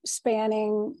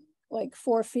 spanning like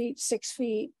 4 feet, 6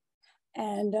 feet.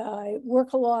 And I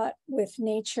work a lot with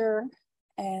nature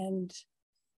and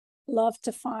love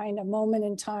to find a moment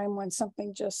in time when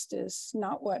something just is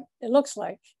not what it looks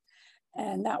like.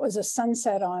 And that was a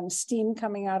sunset on steam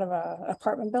coming out of an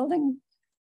apartment building.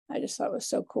 I just thought it was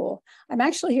so cool. I'm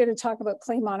actually here to talk about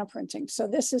clay monoprinting. So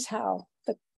this is how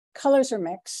the colors are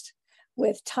mixed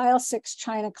with tile 6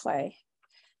 China clay.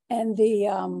 And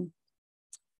the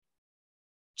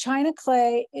China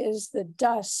clay is the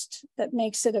dust that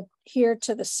makes it adhere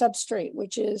to the substrate,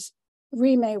 which is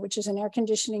Rime, which is an air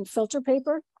conditioning filter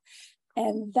paper.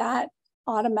 And that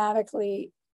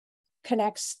automatically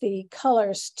connects the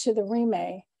colors to the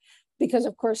Rime because,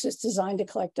 of course, it's designed to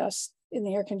collect dust in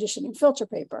the air conditioning filter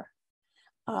paper.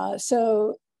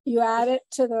 So you add it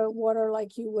to the water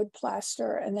like you would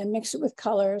plaster and then mix it with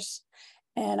colors.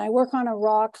 And I work on a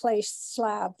raw clay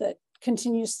slab that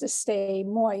continues to stay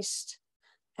moist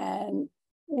and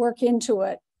work into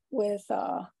it with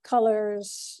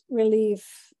colors,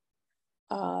 relief,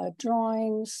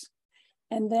 drawings.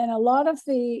 And then a lot of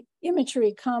the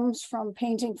imagery comes from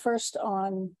painting first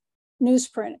on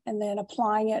newsprint and then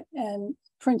applying it and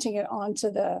printing it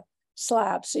onto the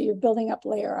slab. So you're building up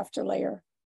layer after layer.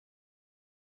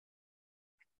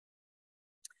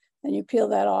 Then you peel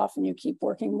that off and you keep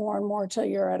working more and more till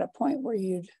you're at a point where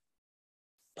you'd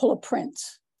pull a print.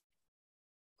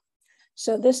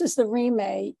 So this is the Rime,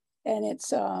 and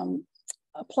it's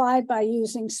applied by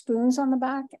using spoons on the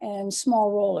back and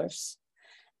small rollers.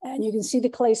 And you can see the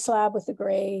clay slab with the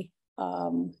gray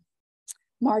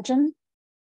margin.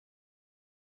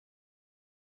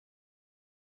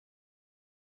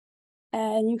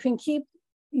 And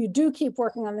you do keep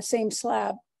working on the same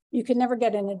slab. You can never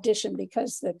get an addition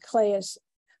because the clay is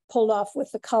pulled off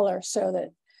with the color so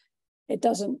that it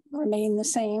doesn't remain the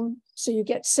same. So you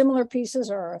get similar pieces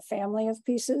or a family of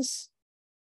pieces.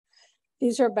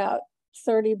 These are about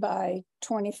 30 by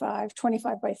 25,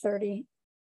 25 by 30.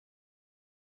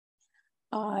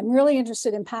 I'm really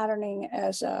interested in patterning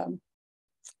as a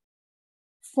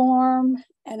form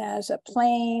and as a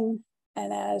plane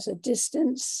and as a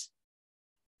distance.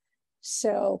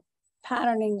 So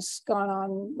patterning's gone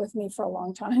on with me for a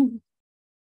long time.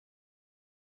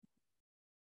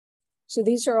 So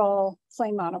these are all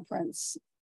clay monoprints.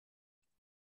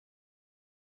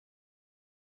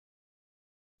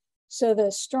 So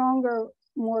the stronger,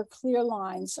 more clear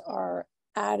lines are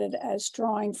added as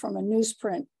drawing from a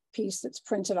newsprint piece that's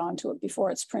printed onto it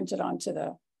before it's printed onto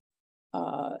the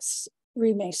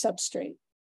Rime substrate.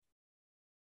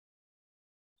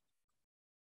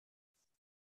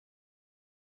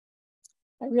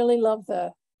 I really love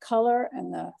the color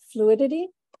and the fluidity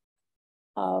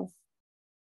of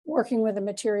working with a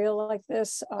material like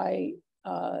this. I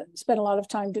spent a lot of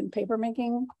time doing paper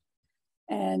making,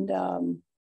 and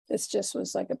this just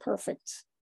was like a perfect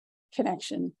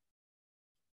connection.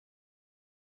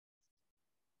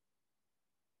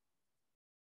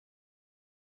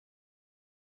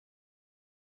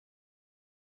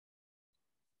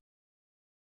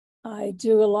 I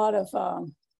do a lot of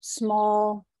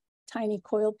small tiny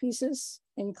coil pieces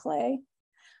in clay.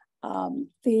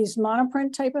 These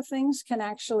monoprint type of things can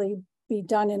actually be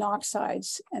done in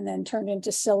oxides and then turned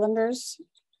into cylinders,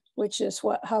 which is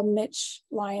how Mitch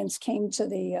Lyons came to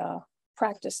the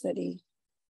practice that he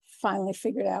finally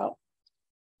figured out.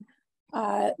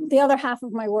 The other half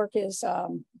of my work is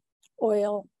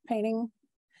oil painting.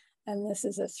 And this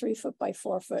is a 3 foot by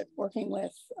 4 foot working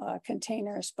with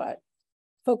containers, but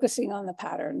focusing on the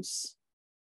patterns.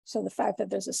 So the fact that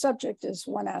there's a subject is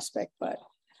one aspect, but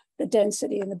the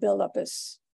density and the buildup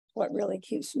is what really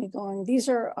keeps me going. These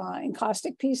are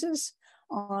encaustic pieces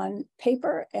on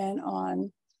paper and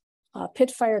on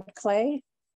pit-fired clay.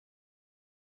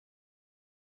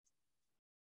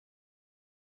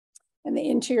 And the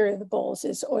interior of the bowls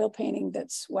is oil painting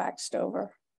that's waxed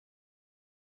over.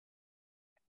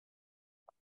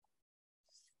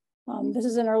 This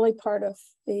is an early part of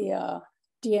the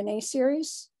DNA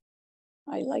series.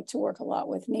 I like to work a lot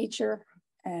with nature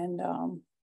and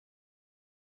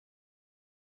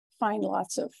find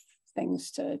lots of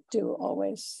things to do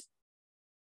always.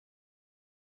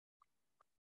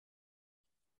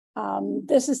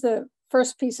 This is the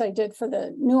first piece I did for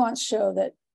the Nuance show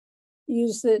that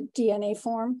used the DNA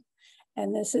form.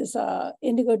 And this is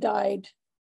indigo dyed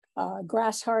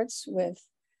grass hearts with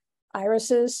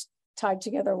irises tied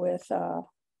together with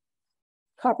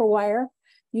copper wire,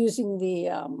 using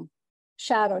the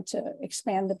shadow to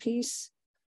expand the piece,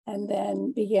 and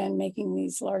then began making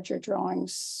these larger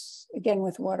drawings, again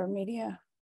with water media.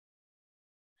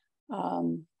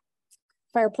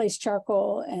 Fireplace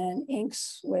charcoal and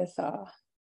inks with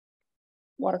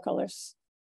watercolors.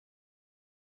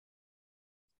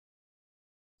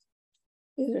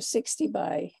 These are 60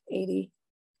 by 80.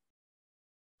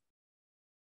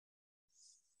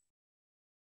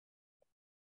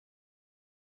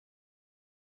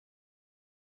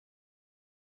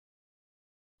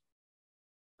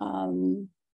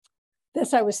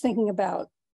 This I was thinking about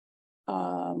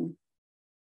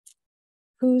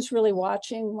who's really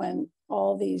watching when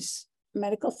all these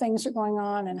medical things are going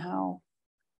on and how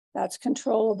that's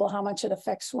controllable, how much it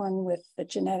affects one with the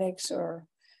genetics or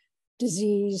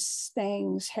disease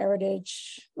things,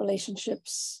 heritage,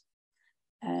 relationships.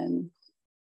 And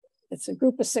it's a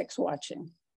group of 6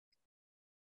 watching.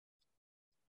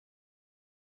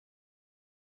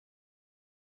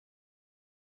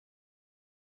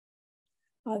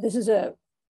 This is a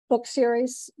book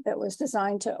series that was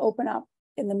designed to open up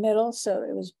in the middle. So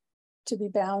it was to be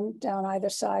bound down either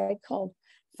side, called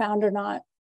Found or Not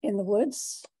in the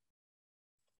Woods.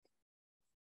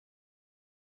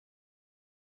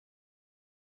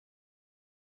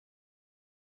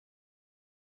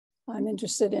 I'm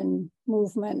interested in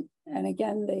movement and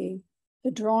again, the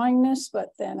drawingness, but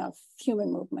then of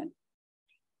human movement.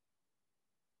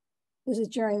 This is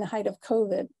during the height of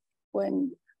COVID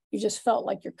when you just felt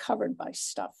like you're covered by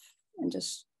stuff and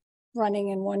just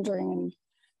running and wondering and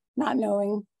not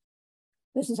knowing.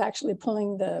 This is actually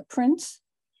pulling the print.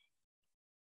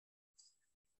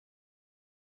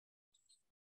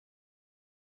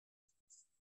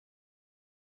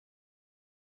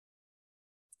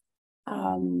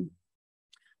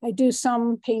 I do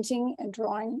some painting and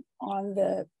drawing on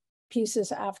the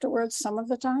pieces afterwards some of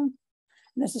the time.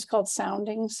 And this is called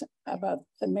Soundings, about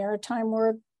the maritime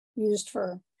word used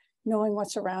for knowing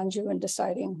what's around you and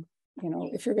deciding, you know,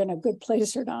 if you're in a good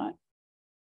place or not.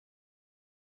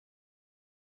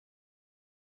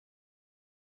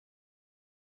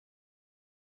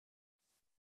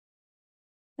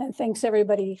 And thanks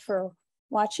everybody for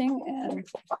watching, and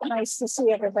nice to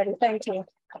see everybody. Thank you.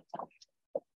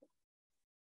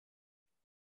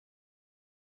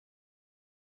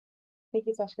 Thank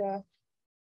you, Czashka.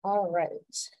 All right.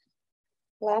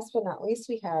 Last but not least,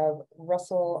 we have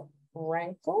Russell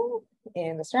Wrankle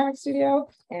in the ceramic studio,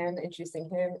 and introducing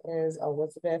him is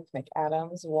Elizabeth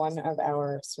McAdams, one of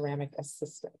our ceramic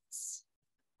assistants.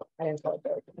 I didn't tell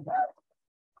her.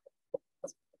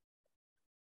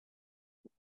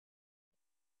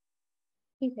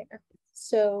 Hey there.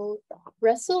 So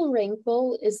Russell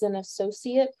Wrankle is an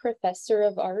associate professor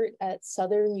of art at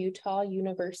Southern Utah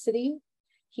University.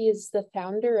 He is the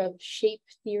founder of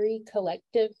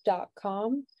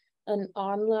ShapeTheoryCollective.com, an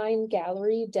online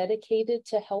gallery dedicated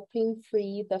to helping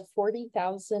free the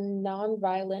 40,000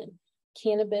 nonviolent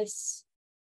cannabis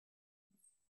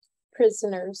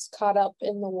prisoners caught up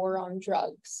in the war on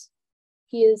drugs.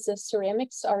 He is a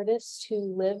ceramics artist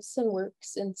who lives and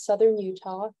works in Southern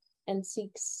Utah and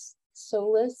seeks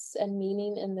solace and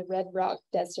meaning in the Red Rock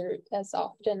Desert as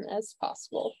often as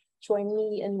possible. Join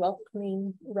me in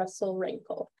welcoming Russell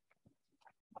Wrankle.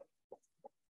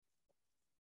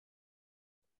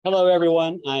 Hello,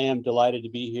 everyone. I am delighted to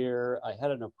be here. I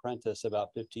had an apprentice about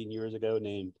 15 years ago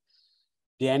named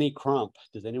Danny Crump.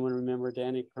 Does anyone remember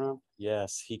Danny Crump?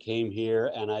 Yes, he came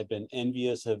here and I've been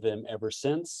envious of him ever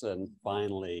since. And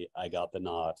finally, I got the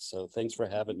nod. So thanks for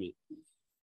having me.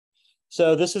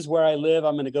 So this is where I live.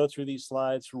 I'm going to go through these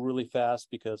slides really fast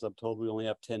because I'm told we only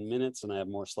have 10 minutes and I have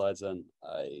more slides than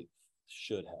I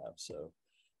should have. So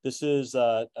this is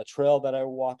a trail that I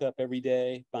walk up every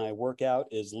day. My workout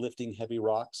is lifting heavy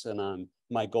rocks, and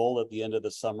my goal at the end of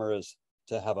the summer is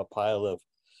to have a pile of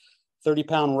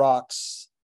 30-pound rocks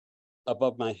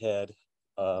above my head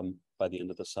by the end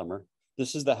of the summer.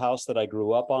 This is the house that I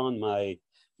grew up on. My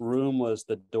room was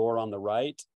the door on the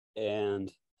right,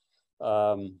 and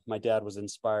my dad was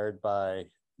inspired by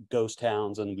ghost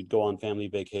towns, and we'd go on family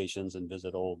vacations and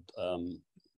visit old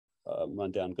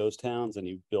rundown ghost towns, and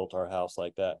he built our house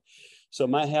like that. So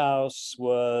my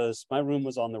room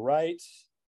was on the right,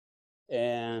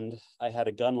 and I had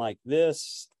a gun like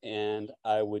this, and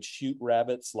I would shoot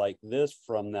rabbits like this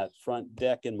from that front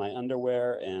deck in my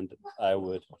underwear, and I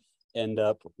would end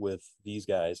up with these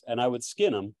guys, and I would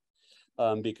skin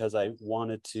them because I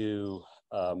wanted to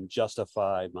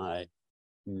justify my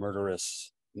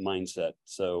murderous mindset.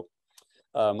 So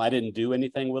I didn't do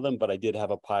anything with them, but I did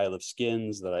have a pile of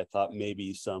skins that I thought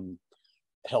maybe some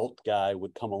pelt guy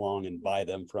would come along and buy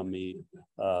them from me,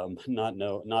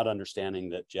 not understanding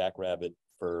that jackrabbit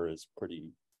fur is pretty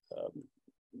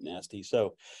nasty.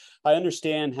 So I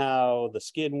understand how the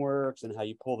skin works and how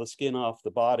you pull the skin off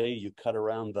the body. You cut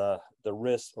around the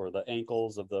wrist or the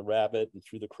ankles of the rabbit and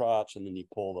through the crotch, and then you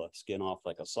pull the skin off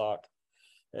like a sock.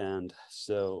 And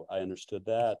so I understood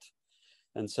that.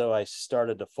 And so I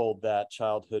started to fold that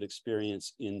childhood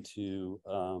experience into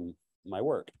my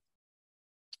work.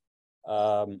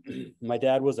 My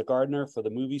dad was a gardener for the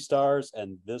movie stars,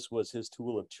 and this was his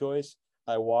tool of choice.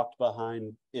 I walked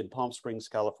behind, in Palm Springs,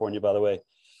 California, by the way,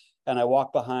 and I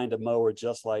walked behind a mower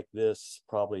just like this,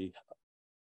 probably,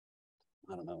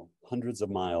 I don't know, hundreds of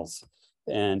miles.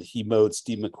 And he mowed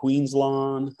Steve McQueen's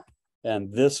lawn.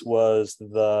 And this was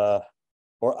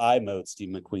I mowed Steve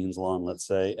McQueen's lawn, let's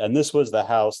say. And this was the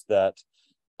house that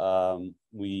one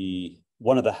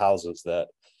of the houses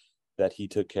that he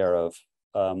took care of.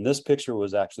 This picture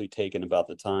was actually taken about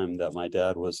the time that my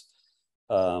dad was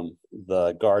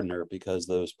the gardener, because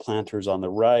those planters on the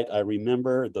right, I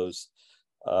remember those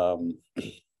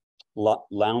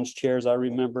lounge chairs. I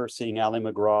remember seeing Ally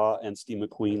McGraw and Steve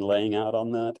McQueen laying out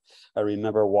on that. I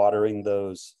remember watering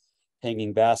those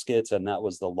hanging baskets, and that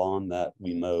was the lawn that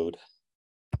we mowed.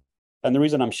 And the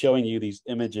reason I'm showing you these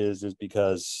images is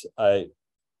because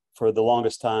for the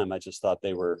longest time, I just thought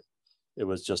it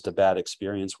was just a bad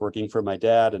experience working for my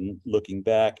dad. And looking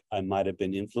back, I might have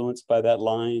been influenced by that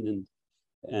line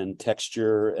and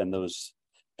texture and those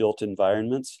built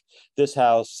environments. This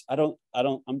house, I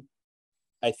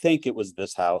think it was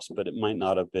this house, but it might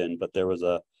not have been. But there was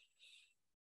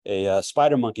a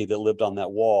spider monkey that lived on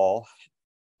that wall,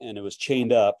 and it was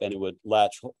chained up, and it would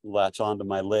latch onto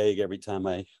my leg every time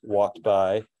I walked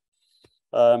by.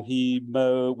 We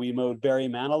mowed Barry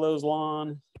Manilow's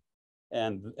lawn,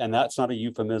 and that's not a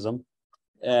euphemism.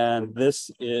 And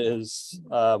this is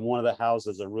one of the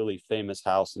houses, a really famous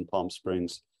house in Palm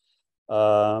Springs.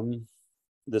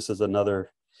 This is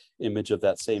another image of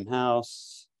that same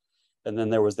house. And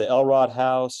then there was the Elrod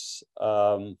house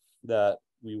that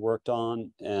we worked on,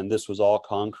 and this was all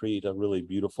concrete, a really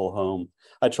beautiful home.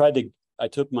 I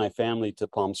took my family to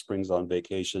Palm Springs on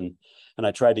vacation, and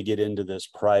I tried to get into this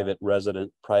private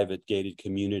gated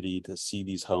community to see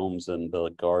these homes, and the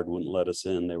guard wouldn't let us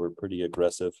in. They were pretty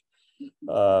aggressive.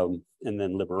 And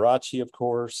then Liberace, of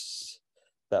course,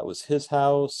 that was his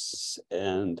house,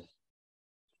 and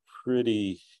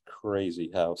pretty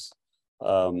crazy house.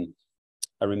 I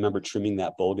remember trimming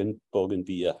that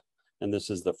bougainvillea, and this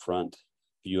is the front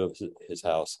view of his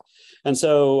house. And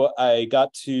so I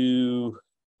got to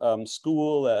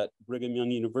school at Brigham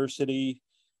Young University,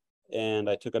 and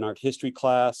I took an art history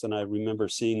class, and I remember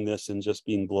seeing this and just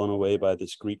being blown away by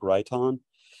this Greek rhyton.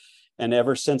 And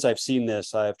ever since I've seen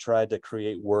this, I've tried to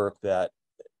create work that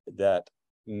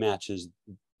matches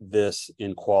this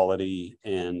in quality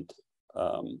and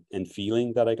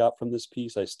feeling that I got from this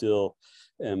piece. I still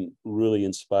am really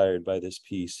inspired by this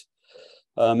piece.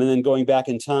 And then going back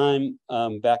in time,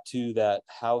 back to that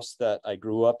house that I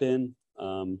grew up in.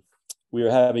 We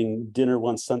were having dinner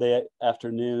one Sunday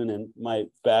afternoon, and my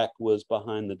back was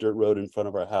behind the dirt road in front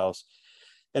of our house.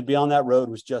 And beyond that road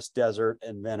was just desert.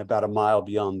 And then about a mile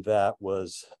beyond that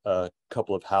was a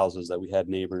couple of houses that we had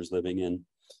neighbors living in.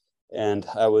 And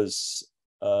I was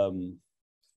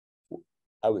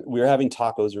we were having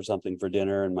tacos or something for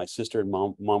dinner, and my sister and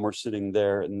mom were sitting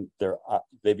there, and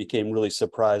they became really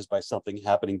surprised by something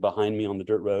happening behind me on the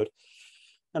dirt road.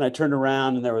 And I turned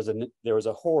around, and there was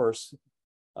a horse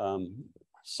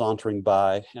sauntering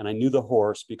by, and I knew the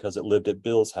horse because it lived at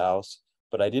Bill's house,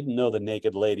 but I didn't know the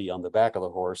naked lady on the back of the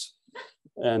horse.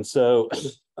 And so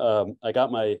I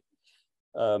got my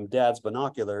dad's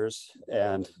binoculars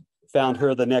and found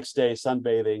her the next day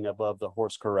sunbathing above the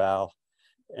horse corral.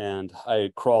 And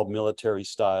I crawled military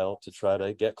style to try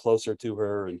to get closer to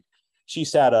her. And she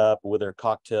sat up with her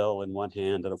cocktail in one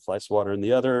hand and a fly swatter in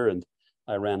the other. And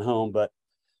I ran home.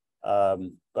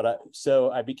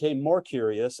 So I became more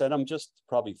curious, and I'm just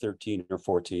probably 13 or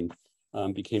 14,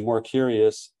 became more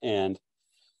curious. And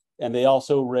they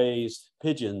also raised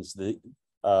pigeons,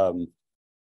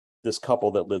 this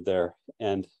couple that lived there.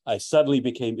 And I suddenly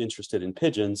became interested in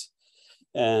pigeons.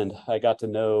 And I got to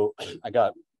know,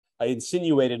 I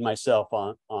insinuated myself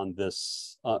on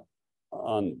this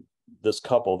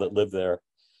couple that lived there,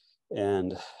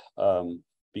 and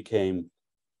became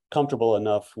comfortable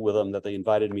enough with them that they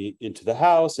invited me into the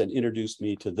house and introduced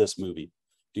me to this movie.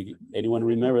 Anyone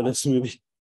remember this movie?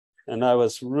 And I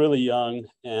was really young,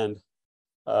 and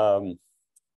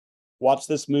watched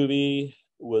this movie,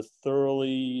 was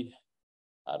thoroughly,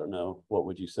 I don't know, what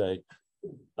would you say?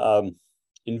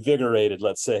 Invigorated,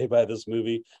 let's say, by this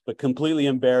movie, but completely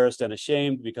embarrassed and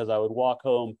ashamed, because I would walk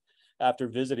home after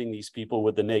visiting these people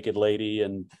with the naked lady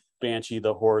and Banshee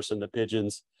the horse and the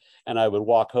pigeons, and I would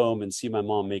walk home and see my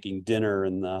mom making dinner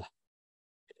in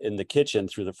the kitchen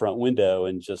through the front window,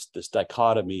 and just this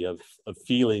dichotomy of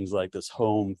feelings, like this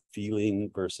home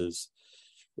feeling versus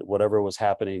whatever was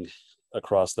happening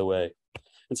across the way.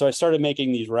 And so I started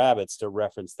making these rabbits to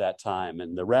reference that time.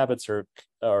 And the rabbits are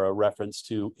a reference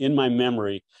to, in my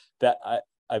memory, that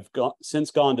I've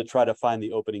since gone to try to find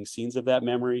the opening scenes of that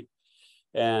memory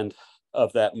and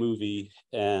of that movie.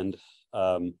 And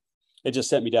it just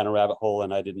sent me down a rabbit hole.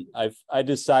 And I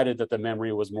decided that the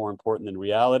memory was more important than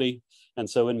reality. And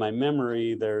so in my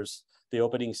memory, there's the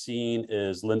opening scene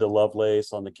is Linda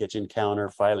Lovelace on the kitchen counter,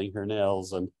 filing her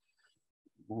nails and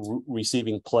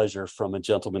receiving pleasure from a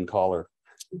gentleman caller.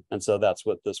 And so that's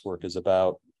what this work is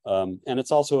about. And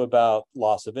it's also about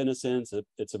loss of innocence.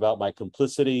 It's about my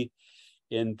complicity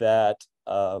in that,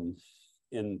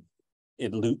 in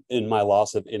my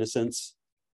loss of innocence.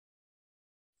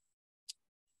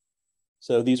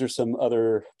 So these are some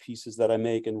other pieces that I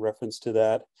make in reference to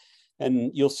that.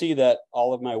 And you'll see that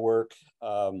all of my work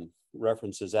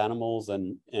references animals,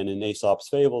 and in Aesop's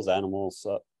fables, animals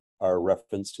are a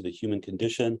reference to the human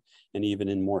condition. And even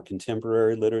in more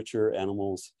contemporary literature,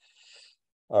 animals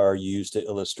are used to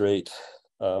illustrate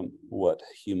what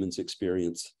humans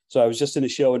experience. So I was just in a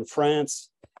show in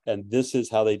France, and this is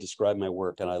how they describe my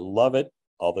work. And I love it,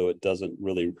 although it doesn't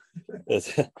really.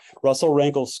 Russell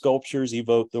Wrankle's sculptures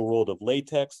evoke the world of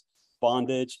latex,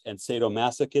 bondage, and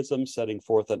sadomasochism, setting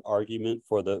forth an argument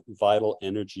for the vital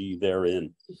energy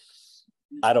therein.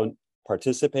 I don't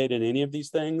participate in any of these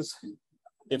things.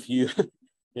 If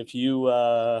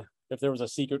there was a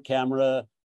secret camera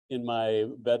in my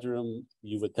bedroom,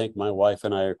 you would think my wife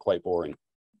and I are quite boring.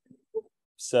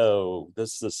 So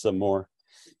this is some more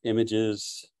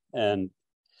images. And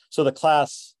so the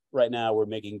class right now, we're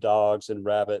making dogs and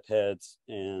rabbit heads,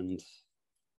 and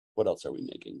what else are we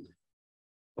making?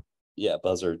 Yeah,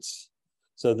 buzzards.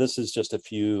 So this is just a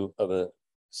few of a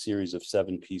series of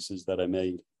 7 pieces that I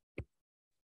made.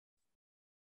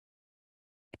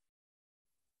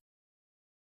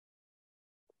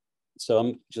 So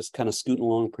I'm just kind of scooting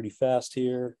along pretty fast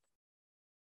here.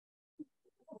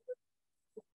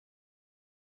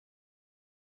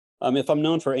 If I'm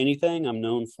known for anything, I'm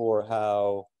known for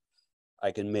how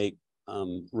I can make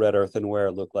red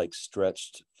earthenware look like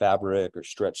stretched fabric or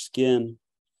stretched skin.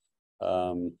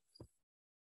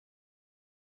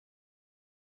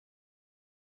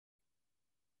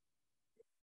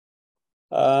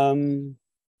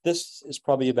 This is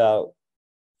probably about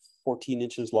 14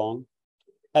 inches long.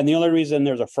 And the only reason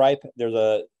there's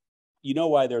you know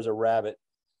why there's a rabbit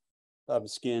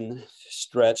skin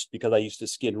stretched, because I used to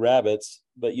skin rabbits,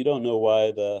 but you don't know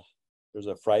why there's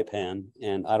a fry pan,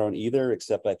 and I don't either,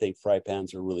 except I think fry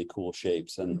pans are really cool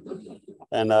shapes.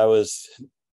 And I was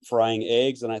frying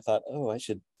eggs, and I thought, oh, I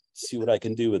should see what I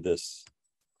can do with this.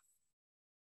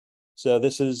 So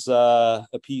this is a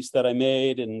piece that I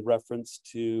made in reference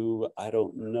to, I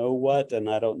don't know what, and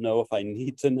I don't know if I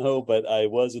need to know, but I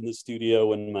was in the studio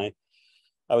when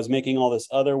I was making all this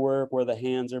other work where the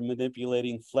hands are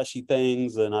manipulating fleshy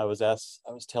things. And I was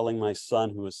telling my son,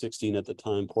 who was 16 at the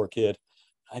time, poor kid,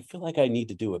 I feel like I need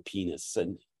to do a penis.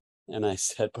 And And I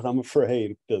said, but I'm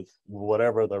afraid of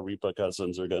whatever the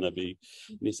repercussions are going to be.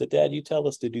 And he said, Dad, you tell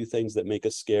us to do things that make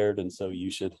us scared. And so you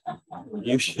should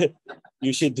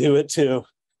do it too.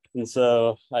 And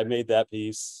so I made that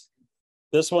piece.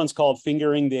 This one's called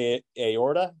Fingering the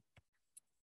Aorta.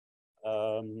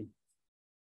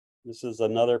 This is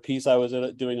another piece. I was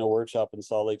doing a workshop in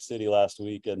Salt Lake City last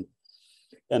week, and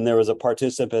there was a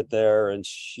participant there, and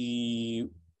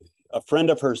a friend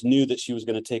of hers knew that she was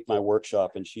going to take my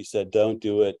workshop, and she said, don't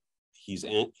do it. He's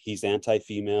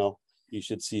anti-female. You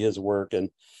should see his work. And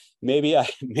maybe I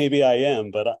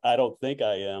am, but I don't think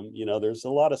I am. You know, there's a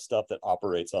lot of stuff that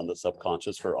operates on the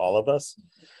subconscious for all of us.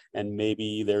 And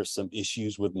maybe there's some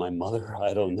issues with my mother.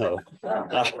 I don't know.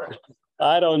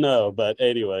 I don't know. But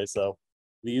anyway, so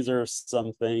these are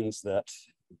some things that,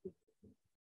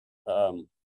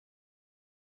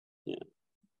 yeah.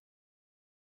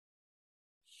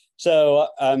 So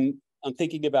I'm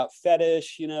thinking about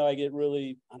fetish. You know, I get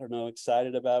really, I don't know,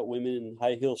 excited about women in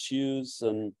high heel shoes,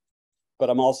 but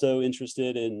I'm also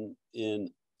interested in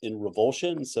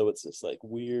revulsion. So it's this like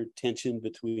weird tension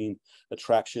between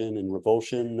attraction and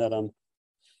revulsion that I'm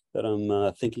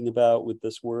thinking about with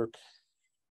this work.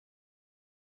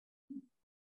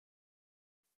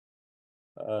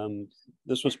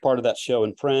 This was part of that show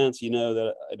in France. You know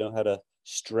that I know how to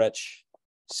stretch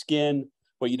skin.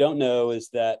 What you don't know is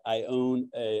that I own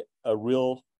a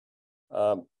real,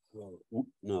 no,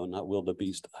 not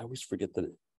wildebeest. I always forget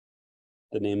the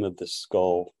name of the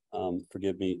skull.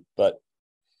 Forgive me, but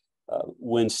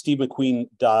when Steve McQueen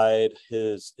died,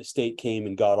 his estate came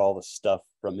and got all the stuff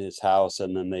from his house,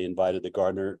 and then they invited the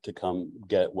gardener to come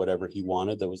get whatever he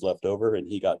wanted that was left over, and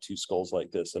he got 2 skulls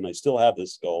like this, and I still have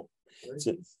this skull.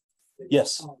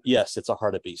 Yes, it's a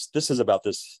hartebeest. This is about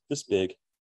this big.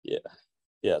 Yeah,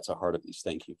 it's a hartebeest.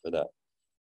 Thank you for that.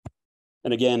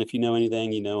 And again, if you know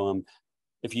anything, you know,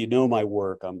 if you know my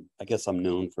work, I guess I'm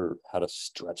known for how to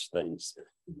stretch things.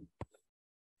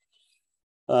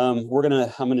 I'm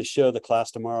gonna show the class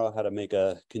tomorrow how to make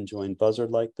a conjoined buzzard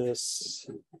like this.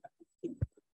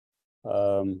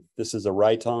 This is a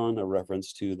rhyton, a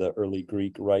reference to the early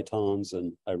Greek rhytons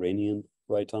and Iranian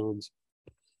rhytons.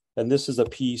 And this is a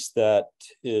piece that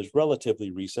is relatively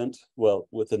recent, well,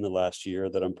 within the last year,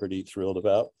 that I'm pretty thrilled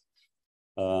about.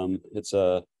 It's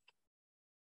a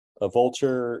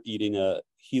vulture eating a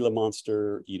Gila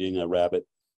monster eating a rabbit.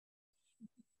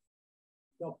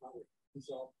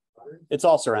 It's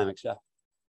all ceramics, yeah.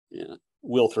 Yeah,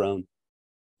 wheel thrown.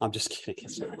 I'm just kidding.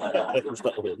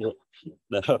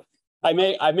 No. I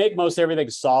make most everything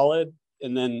solid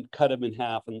and then cut them in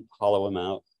half and hollow them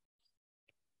out.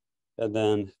 And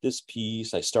then this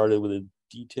piece, I started with a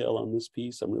detail on this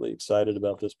piece. I'm really excited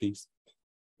about this piece.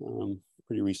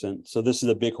 Pretty recent. So this is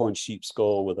a bighorn sheep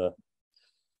skull with a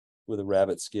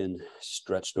rabbit skin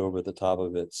stretched over the top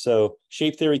of it. So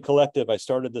Shape Theory Collective, I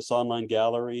started this online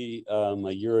gallery a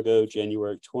year ago,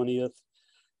 January 20th.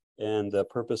 And the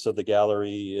purpose of the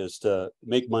gallery is to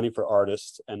make money for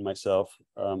artists and myself.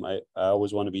 I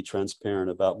always want to be transparent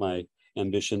about my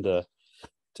ambition to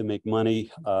make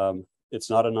money. It's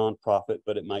not a nonprofit,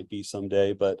 but it might be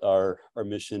someday. But our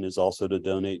mission is also to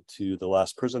donate to the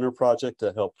Last Prisoner Project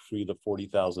to help free the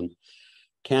 40,000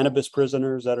 cannabis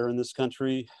prisoners that are in this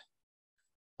country.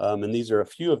 And these are a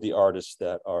few of the artists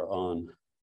that are on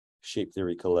Shape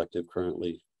Theory Collective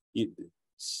currently.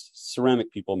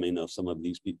 Ceramic people may know some of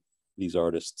these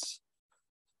artists.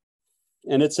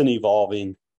 And it's an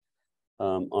evolving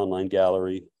online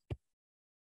gallery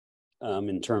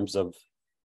in terms of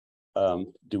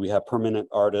do we have permanent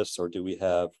artists or do we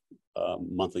have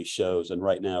monthly shows? And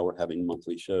right now we're having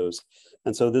monthly shows.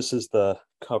 And so this is the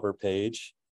cover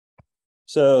page.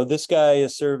 So this guy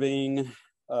is serving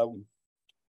a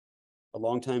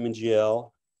long time in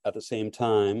jail. At the same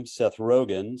time, Seth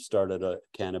Rogen started a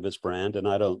cannabis brand, and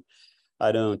I don't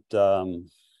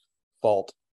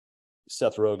fault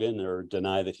Seth Rogen or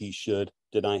deny that he should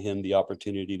deny him the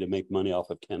opportunity to make money off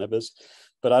of cannabis,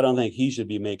 but I don't think he should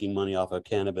be making money off of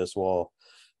cannabis while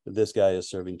this guy is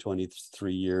serving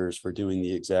 23 years for doing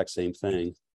the exact same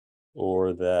thing,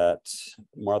 or that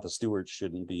Martha Stewart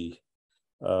shouldn't be,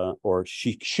 or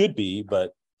she should be,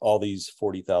 but all these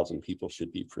 40,000 people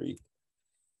should be free.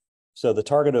 So the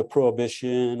target of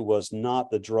prohibition was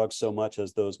not the drug so much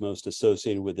as those most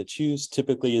associated with its use.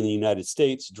 Typically in the United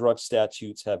States, drug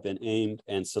statutes have been aimed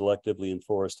and selectively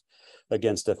enforced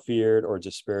against a feared or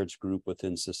disparaged group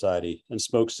within society. And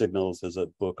Smoke Signals is a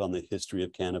book on the history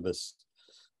of cannabis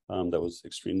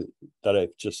that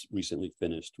I've just recently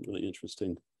finished. Really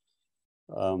interesting.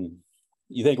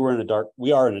 You think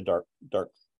we are in a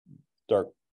dark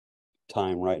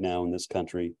time right now in this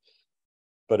country.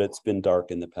 but it's been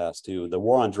dark in the past too. The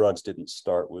war on drugs didn't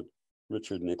start with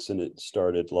Richard Nixon. It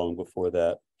started long before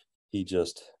that. He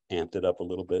just amped it up a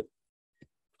little bit.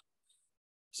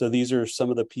 So these are some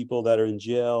of the people that are in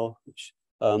jail.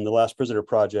 The Last Prisoner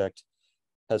Project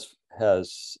has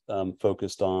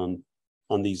focused on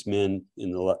these men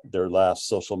in their last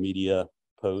social media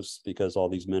posts, because all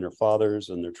these men are fathers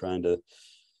and they're trying to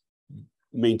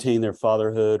maintain their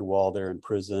fatherhood while they're in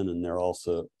prison, and they're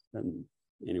also, and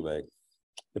anyway,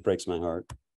 it breaks my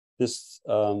heart. This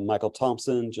Michael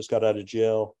Thompson just got out of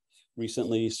jail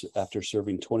recently after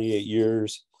serving 28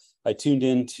 years. I tuned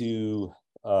into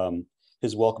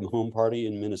his welcome home party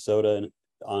in Minnesota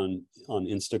on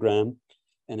Instagram,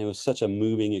 and it was such a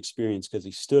moving experience because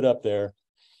he stood up there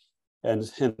and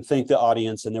thanked the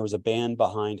audience, and there was a band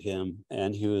behind him,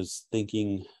 and he was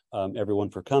thanking everyone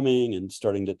for coming and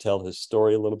starting to tell his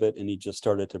story a little bit, and he just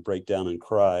started to break down and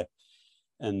cry.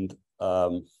 And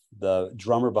the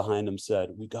drummer behind him said,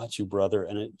 "We got you, brother."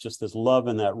 And it just, this love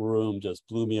in that room just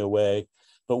blew me away.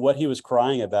 But what he was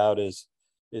crying about is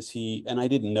he, and I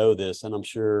didn't know this, and I'm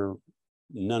sure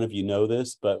none of you know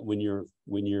this, but when you're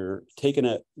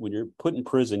put in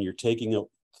prison, you're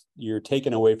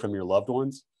taken away from your loved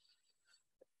ones,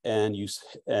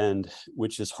 and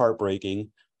which is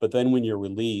heartbreaking. But then when you're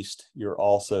released, you're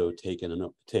also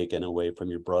taken away from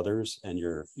your brothers and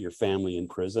your family in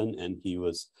prison. And he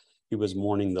was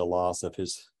mourning the loss of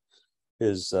his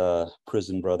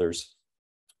prison brothers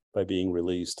by being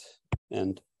released.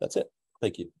 And that's it.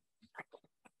 Thank you.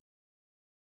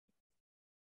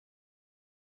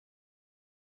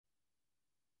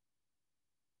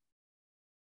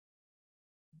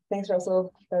 Thanks,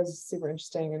 Russell. That was super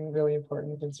interesting and really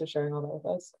important. Thanks for sharing all that with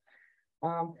us.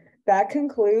 That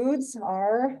concludes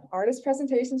our artist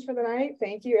presentations for the night.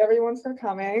 Thank you everyone for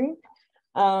coming.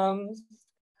 I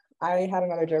had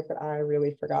another joke, but I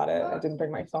really forgot it. I didn't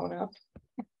bring my phone up.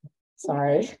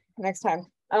 Sorry, next time.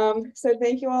 So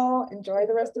thank you all. Enjoy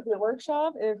the rest of your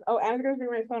workshop. Anna's gonna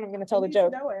bring my phone. I'm gonna tell the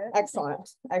joke. Excellent.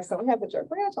 Excellent. We have the joke.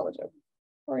 We're gonna tell the joke.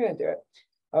 We're gonna do it.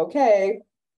 Okay.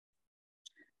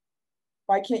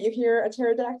 Why can't you hear a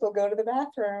pterodactyl go to the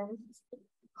bathroom?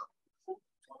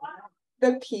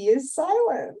 The P is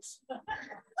silent.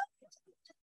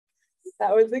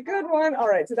 That was a good one. All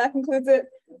right, so that concludes it.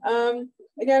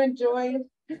 Again, enjoy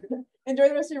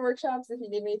the rest of your workshops. If you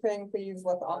need anything, please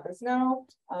let the office know.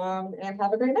 And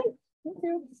have a great night. Thank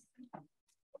you.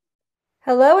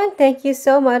 Hello and thank you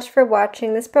so much for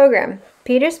watching this program.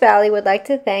 Peters Valley would like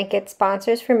to thank its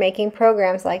sponsors for making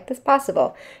programs like this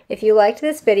possible. If you liked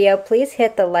this video, please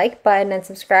hit the like button and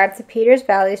subscribe to Peters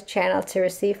Valley's channel to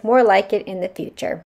receive more like it in the future.